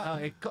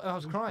laugh? I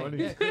was crying. funny.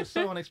 Yeah, 'cause it was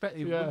so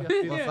unexpected. Yeah. Wouldn't you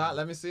have to do What's that? that?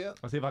 Let me see it.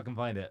 I'll see if I can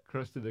find it.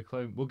 Crust of the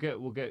clown. We'll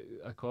get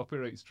a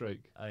copyright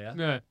strike, Oh yeah.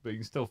 Yeah. but you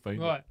can still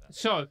find Right.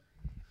 So,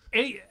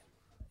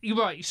 you're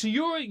right. So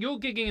you're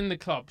gigging in the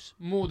clubs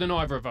more than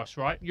either of us,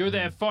 right? You're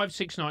there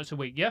 5-6 nights a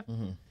week, yeah.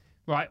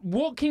 Right.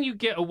 What can you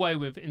get away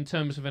with in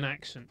terms of an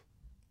accent?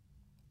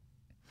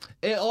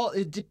 A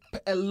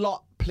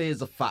lot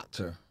plays a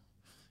factor.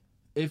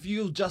 If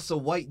you just a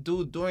white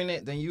dude doing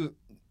it, then you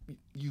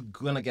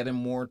gonna get in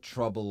more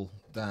trouble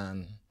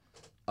than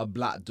a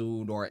black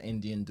dude or an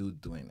Indian dude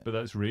doing it. But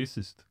that's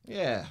racist.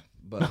 Yeah,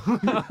 but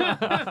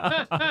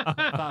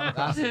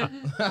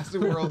that's the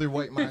world the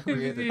white man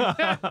created.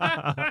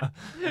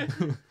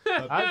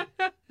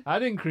 I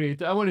didn't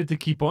create it. I wanted to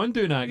keep on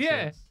doing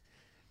accents.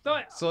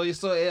 Like, So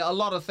a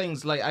lot of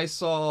things. Like I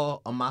saw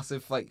a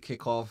massive fight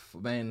kick off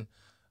when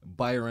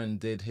Byron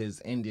did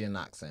his Indian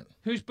accent.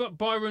 who's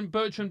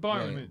Bertrand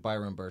Byron? Yeah,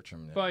 Byron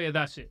Bertram. Yeah. Oh yeah,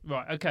 that's it.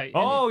 Right. Okay.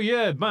 Oh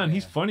yeah, man,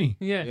 he's funny.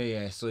 Yeah.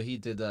 Yeah. So he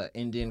did an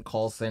Indian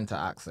call center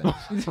accent,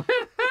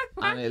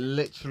 and it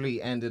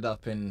literally ended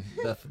up in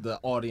the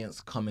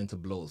audience coming to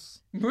blows.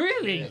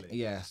 Really?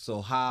 Yeah.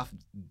 So half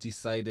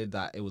decided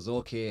that it was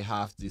okay,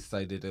 half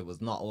decided it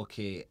was not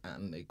okay,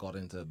 and it got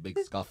into a big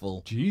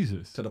scuffle.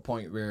 Jesus. To the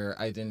point where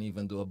I didn't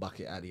even do a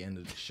bucket at the end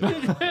of the show.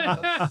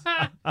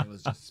 It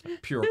was just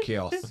pure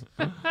chaos.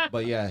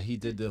 But yeah, he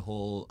did the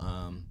whole.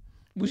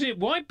 Was it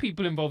white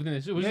people involved in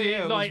this, or was Yeah, it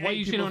it was like white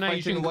Asian people on fighting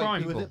Asian white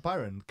crime? people. Was it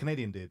Byron?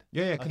 Canadian dude.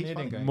 Yeah, Canadian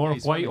funny. guy. More Yeah,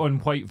 he's white funny. on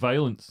white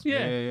violence.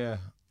 Yeah. Yeah.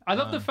 I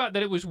love the fact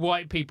that it was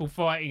white people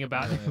fighting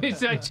about it.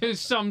 That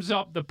just sums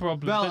up the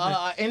problem. Well,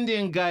 doesn't an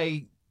Indian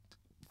guy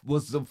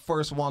was the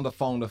first one to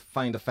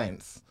find a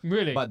fence. it?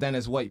 Really? But then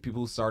it's white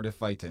people started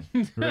fighting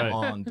Right.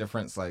 on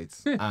different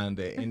sides, and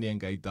the Indian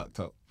guy ducked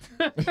up.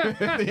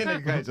 The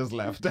Indian guy just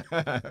left.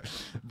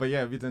 But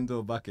yeah, we didn't do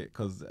a bucket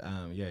because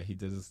he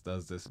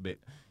does this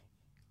bit,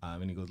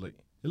 and he goes like,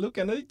 "Look,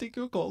 can I take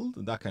your call?"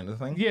 That kind of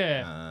thing.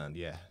 Yeah. And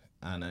yeah,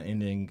 and an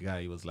Indian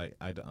guy was like,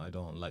 "I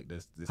don't like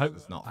this. This How,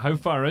 is not." how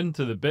far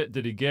into the bit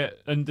did he get?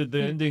 And did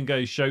the Indian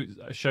guy shout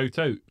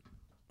out?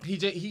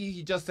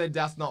 He just said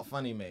that's not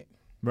funny, mate.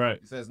 Right.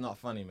 He says not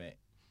funny, mate.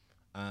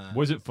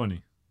 Was it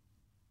funny?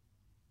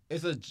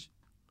 It's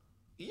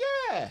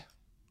yeah.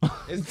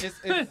 It's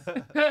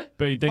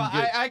But he didn't But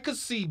get. I could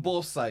see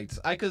both sides.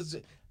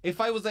 If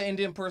I was an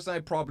Indian person, I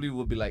probably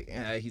would be like,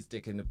 he's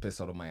taking the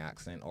piss out of my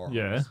accent or how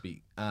Yeah. I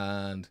speak.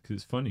 And Because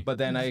it's funny. but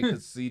then I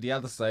could see the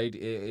other side.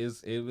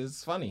 It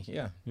was funny,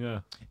 yeah.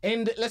 yeah.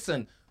 And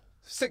listen,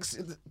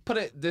 put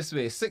it this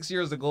way: 6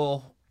 years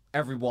ago,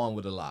 everyone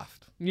would have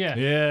laughed. yeah.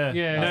 Yeah.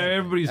 Yeah. Now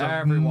everybody's a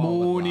Everyone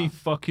would moany laugh.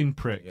 fucking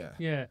prick. Yeah.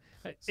 Yeah.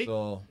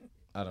 So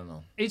I don't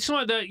know. It's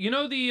like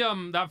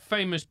that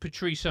famous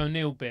Patrice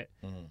O'Neill bit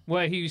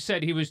where he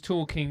said he was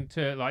talking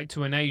to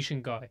an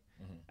Asian guy,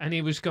 and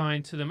he was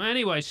going to them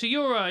anyway. So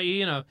you're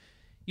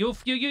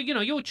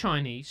you're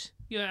Chinese,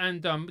 yeah,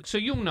 and so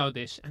you'll know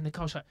this. And the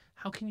guy's like,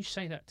 "How can you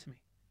say that to me?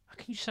 How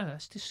can you say that?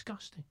 That's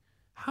disgusting.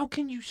 How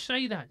can you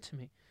say that to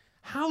me?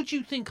 How do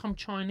you think I'm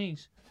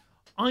Chinese?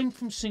 I'm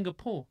from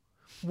Singapore.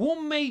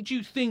 What made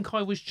you think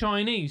I was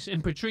Chinese?"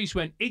 And Patrice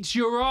went, "It's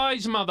your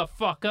eyes,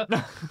 motherfucker."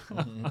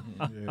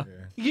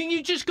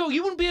 You just go,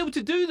 you wouldn't be able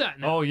to do that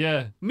now. Oh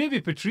yeah, maybe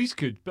Patrice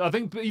could, but I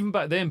think even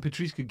back then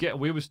Patrice could get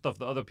away with stuff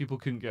that other people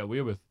couldn't get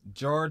away with.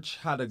 George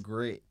had a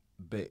great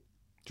bit.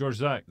 George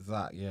Zach.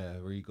 Zach, yeah,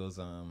 where he goes,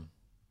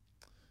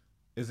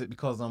 is it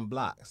because I'm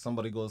black?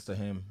 Somebody goes to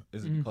him,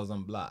 is it because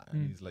I'm black?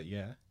 And he's like,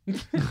 yeah,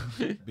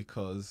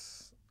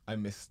 because I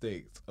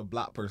mistaked a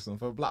black person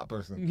for a black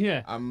person.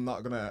 Yeah. I'm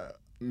not gonna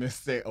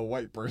mistake a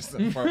white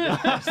person for a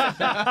black person.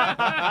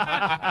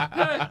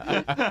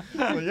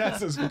 So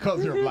yes, it's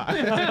because you're black.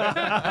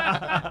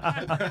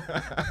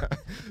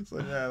 So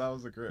yeah, that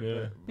was a great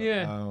bit. But,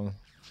 Yeah.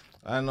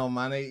 I don't know,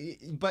 man.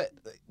 But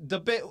the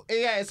bit,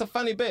 yeah, it's a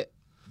funny bit.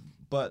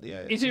 But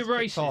yeah, Is it it's kicked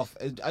racist? off.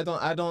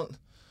 I don't.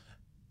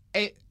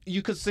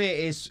 You could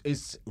say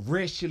it's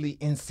racially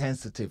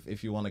insensitive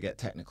if you want to get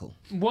technical.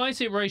 Why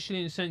is it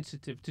racially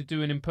insensitive to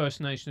do an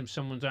impersonation of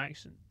someone's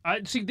accent?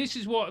 I see. This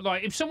is what,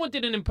 like, if someone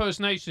did an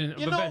impersonation,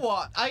 You know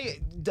what? I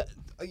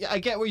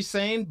get what you're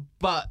saying,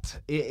 but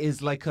it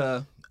is like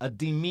a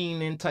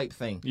demeaning type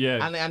thing.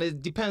 Yeah. And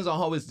it depends on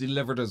how it's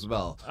delivered as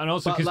well. And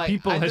also But, because like,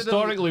 people I didn't-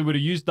 historically would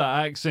have used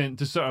that accent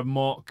to sort of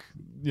mock,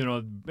 in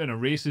a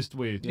racist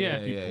way.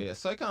 Yeah.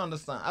 So I can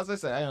understand. As I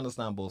said, I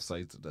understand both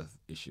sides of the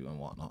issue and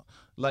whatnot.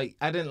 Like,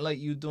 I didn't like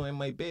you doing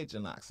my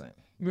Bajan accent.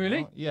 you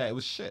Really? know? Yeah, it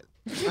was shit.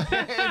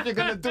 If you're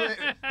gonna do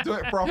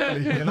it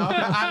properly,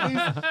 At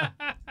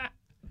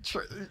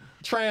least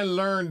try and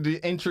learn the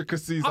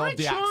intricacies I of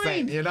the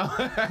tried.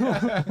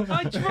 accent,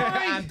 I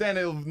tried. And then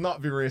it'll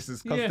not be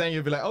racist, because Yeah. then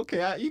you'll be like,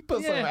 okay, you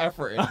put some Yeah.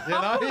 effort in,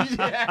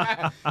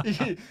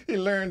 Yeah. He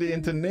learned the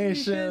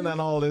intonation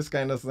and all this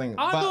kind of thing.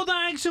 I But- thought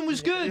that accent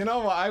was good. you know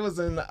what? As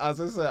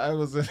I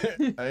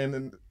said,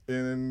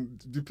 in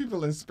the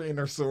people in Spain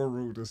are so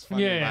rude. It's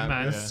funny, Yeah,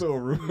 man. It's so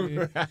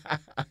rude.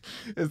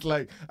 It's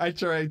like I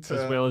tried to.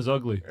 As well as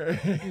ugly.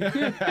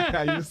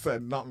 You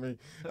said, not me.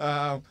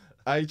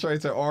 I tried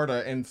to order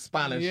in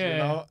Spanish,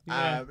 Yeah,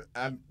 yeah.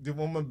 and the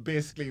woman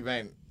basically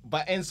went,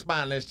 but in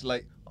Spanish,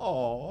 like,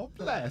 oh,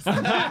 bless.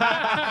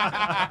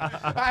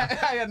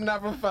 I had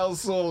never felt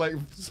so like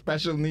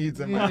special needs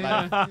in my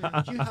life.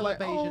 Would you have Like,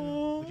 a Bayesian?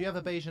 oh. Would you have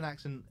a Bayesian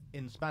accent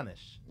in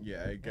Spanish?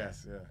 Yeah, I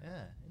guess. Yeah.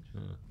 Yeah.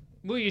 Interesting.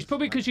 Well, it's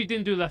probably because you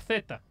didn't do la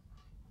zeta.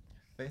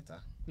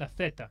 Theta. La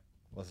zeta.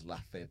 What's la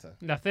theta?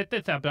 La zeta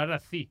es hablar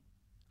así.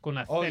 Con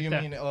la Oh, zeta. you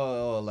mean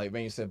like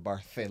when you said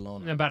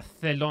Barcelona?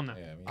 Barcelona.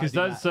 Yeah, I mean- Because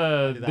I do that's that.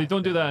 I do they that.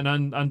 don't do that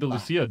in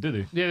Andalusia, do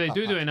they? Yeah, they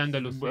do do it in Well,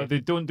 Andalusia. they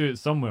don't do it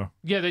somewhere.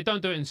 Yeah, they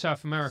don't do it in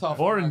South America. South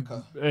Or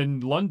America. in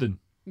London.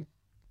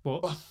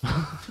 What?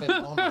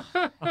 Barcelona.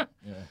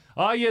 Yeah.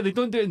 Ah, yeah, they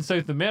don't do it in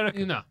South America.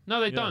 No,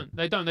 they Yeah. don't.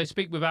 They don't. They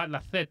speak without la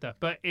zeta.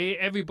 But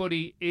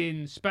everybody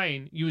in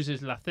Spain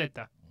uses la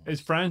zeta. Is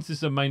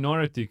Francis a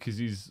minority because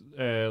he's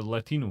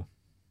Latino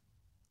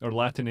or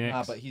Latinx?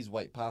 Ah, but he's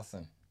white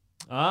passing.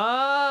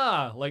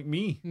 Ah, like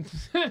me.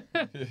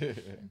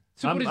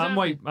 So what does that I'm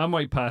white. I'm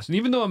white passing.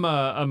 Even though I'm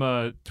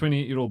a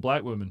 28-year-old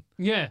black woman,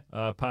 mean?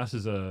 Yeah, pass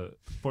as a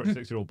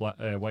 46-year-old black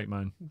white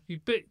man. you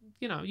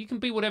can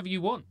be whatever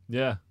you want.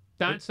 Yeah.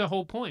 That's the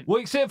whole point. Well,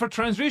 except for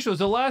transracial.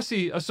 As a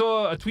lassie, I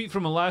saw a tweet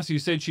from a lassie who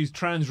said she's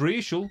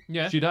transracial.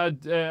 Yeah. She'd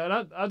had, and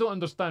I don't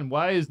understand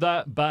why is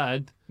that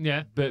bad,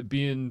 Yeah, but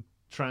being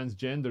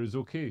transgender is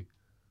okay.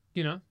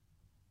 you know.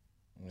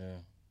 Yeah.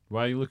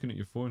 Why are you looking at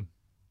your phone?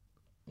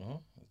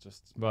 No, it's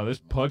just Wow, this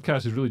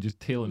podcast is really just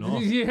tailing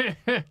off. Yeah.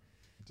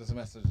 just a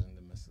message in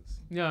the missus.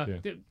 Yeah.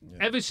 Okay.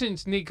 Ever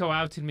since Nico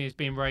outed me as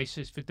being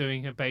racist for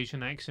doing a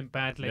Bayesian accent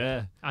badly.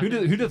 Yeah. I Who'd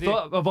think have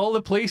thought of all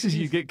the places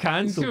you get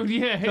cancelled?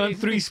 Yeah. On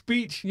free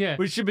speech, Yeah.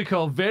 which should be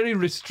called very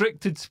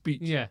restricted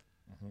speech, Yeah.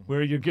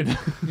 where you're gonna.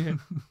 Yeah.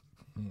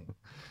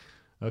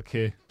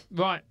 Okay.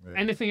 Right. Yeah.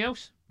 Anything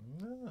else?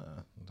 Yeah,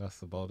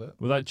 that's about it.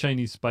 Well, that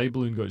Chinese spy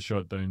balloon got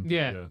shot down.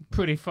 Yeah.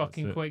 Pretty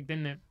fucking it. q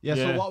didn't it? Yeah.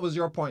 Yeah. So what was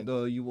your point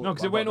though? No,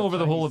 because it went over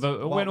the whole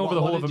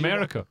of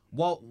America.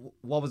 What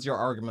was your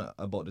argument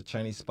about the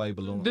Chinese spy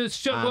balloon? The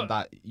sh- and what-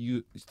 that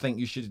you think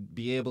you should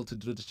be able to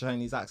do the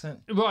Chinese accent?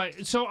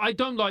 Right. So I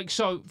don't like.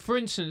 So for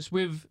instance,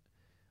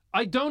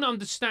 I don't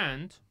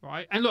understand.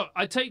 Right. And look,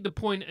 I take the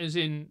point as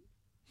in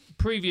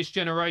previous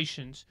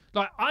generations.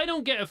 Like, I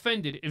don't get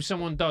offended if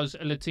someone does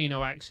a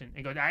Latino accent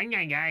and goes, "Ay,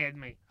 ay, ay," at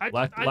me. I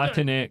don't-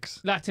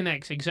 Latinx.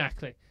 Latinx,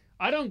 exactly.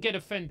 I don't get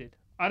offended.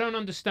 I don't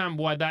understand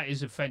why that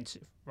is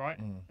offensive, right?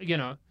 You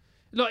know,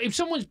 like if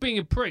someone's being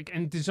a prick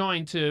and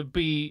designed to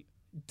be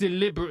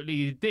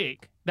deliberately a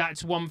dick,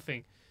 that's one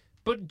thing.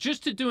 But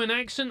just to do an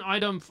accent, I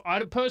don't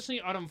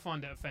personally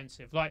find it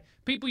offensive. Like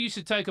people used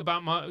to take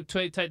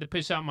the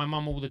piss out of my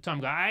mum all the time.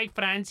 Go, "Hey,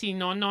 Francie,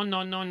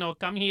 no,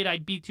 come here, I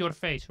beat your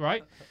face,"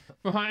 right?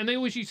 Right, and they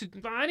always used to.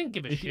 I didn't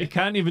give a He shit.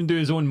 can't even do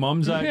his own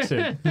mum's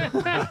accent.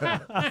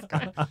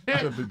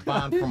 Should be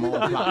banned from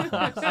all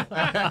platforms.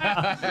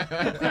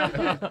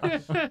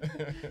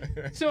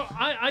 So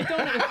I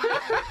don't.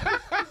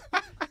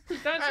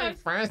 That's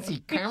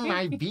Francie, come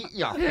I beat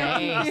your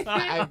face.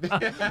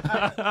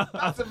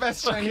 That's the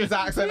best Chinese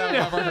accent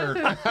I've ever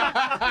heard.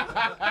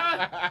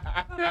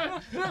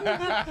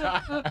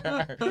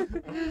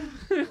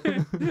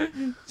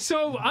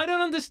 So I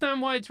don't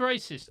understand why it's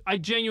racist. I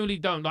genuinely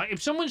don't. Like,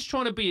 if someone's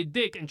trying to be a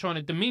dick and trying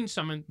to demean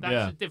someone, that's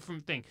Yeah. a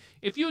different thing.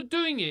 If you're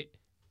doing it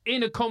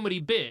in a comedy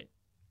bit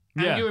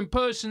and Yeah. you're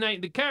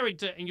impersonating the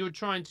character and you're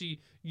trying to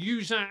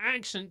use that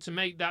accent to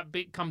make that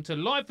bit come to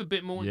life a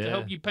bit more and to Yeah.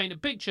 help you paint a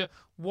picture,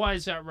 why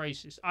is that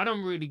racist? I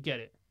don't really get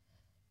it.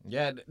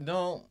 Yeah,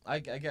 no, I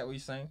get what you're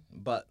saying,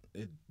 but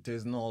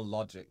there's no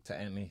logic to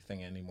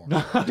anything anymore.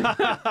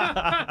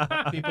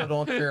 People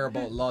don't care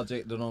about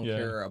logic. They don't Yeah.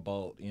 care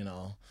about,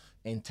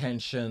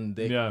 intention.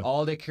 Yeah.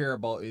 All they care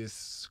about is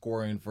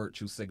scoring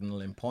virtue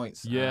signaling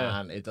points. Yeah.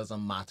 And it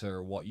doesn't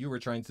matter what you were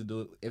trying to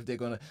do. If they're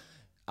gonna,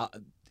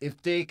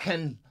 if they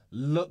can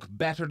look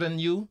better than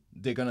you,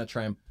 they're gonna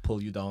try and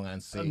pull you down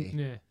and say,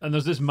 Yeah. And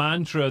there's this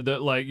mantra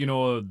that, like,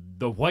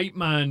 the white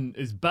man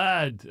is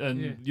bad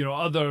and, Yeah.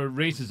 other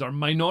races are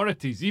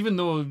minorities, even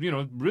though,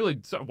 really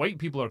sort of white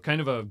people are kind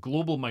of a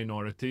global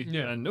minority.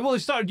 Yeah. And, well, they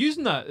started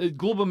using that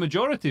global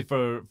majority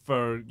for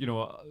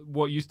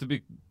what used to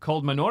be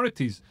called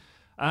minorities.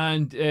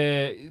 And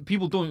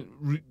people don't,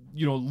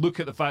 look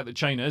at the fact that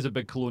China is a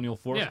big colonial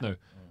force Yeah. now.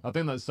 I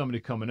think that's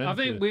somebody coming in. I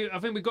think we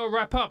got to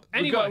wrap up.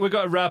 Anyway, we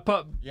got to wrap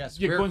up. yes,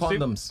 Yeah, wear go on, Steve.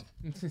 condoms.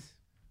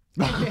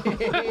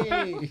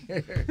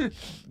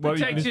 What were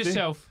you protect gonna say?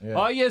 yourself. Yeah.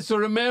 Oh yeah, so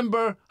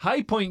remember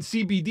High Point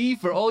CBD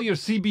for all your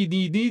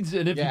CBD needs,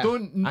 and if Yeah. you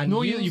don't And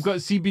know use- you've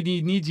got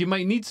CBD needs, you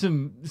might need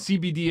some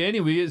CBD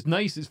anyway. It's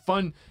nice, it's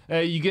fun.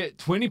 You get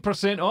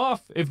 20%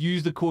 off if you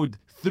use the code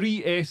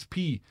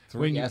 3SP.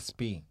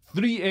 3SP.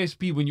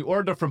 3SP when you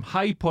order from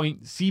High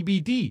Point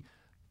CBD,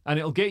 and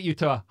it'll get you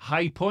to a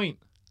high point.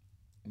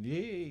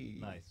 Yay.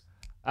 Nice.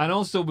 And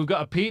also we've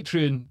got a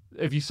Patreon.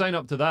 If you sign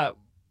up to that,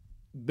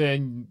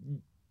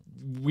 then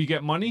we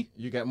get money.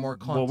 You get more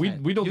Well,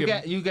 content. we don't you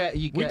get- get. You get.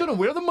 We don't know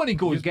where the money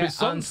goes. You get but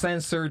some-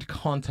 uncensored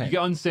content. you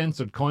get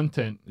uncensored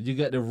content. You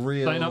get the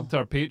real. Sign up to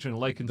our Patreon,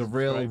 like and the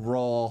real subscribe.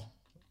 raw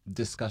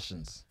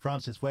discussions.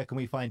 Francis, where can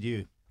we find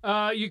you?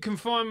 You can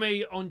find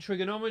me on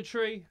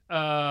Trigonometry,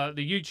 the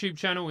YouTube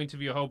channel,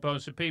 interview a whole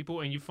bunch of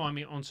people, and you find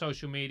me on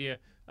social media,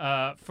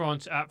 at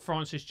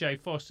Francis J.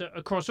 Foster,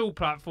 across all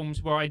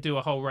platforms where I do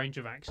a whole range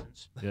of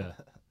accents. Yeah.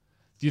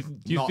 Do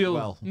you Not feel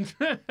well. do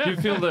you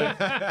feel that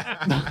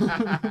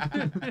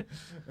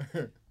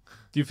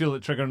do you feel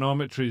that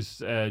Trigonometry's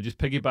just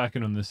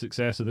piggybacking on the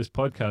success of this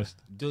podcast?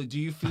 Do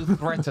you feel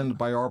threatened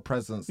by our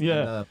presence in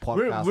the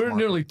podcast? we're market?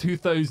 nearly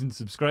 2,000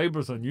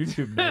 subscribers on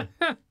YouTube now.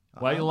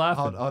 Why are you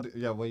laughing?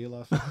 Yeah, why are you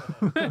laughing?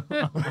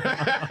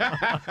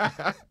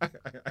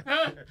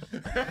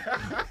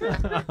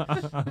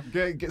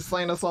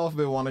 Sign us off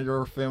with one of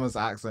your famous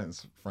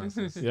accents,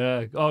 Francis.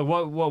 Yeah. Oh,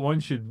 what one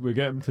should we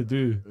get him to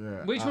do?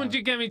 Yeah. Which one do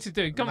you get me to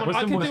do? Come on, What's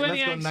I the can most- do any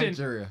Let's go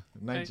accent.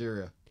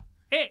 Nigeria.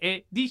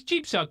 These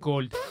chips are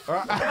cold.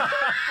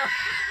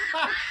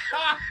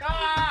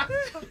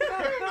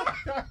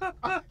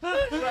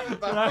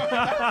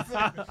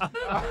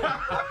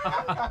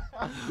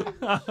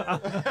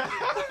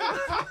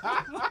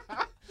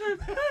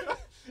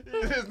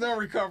 There's no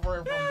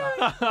recovering from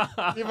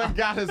that. Even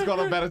God has got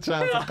a better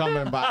chance of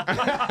coming back.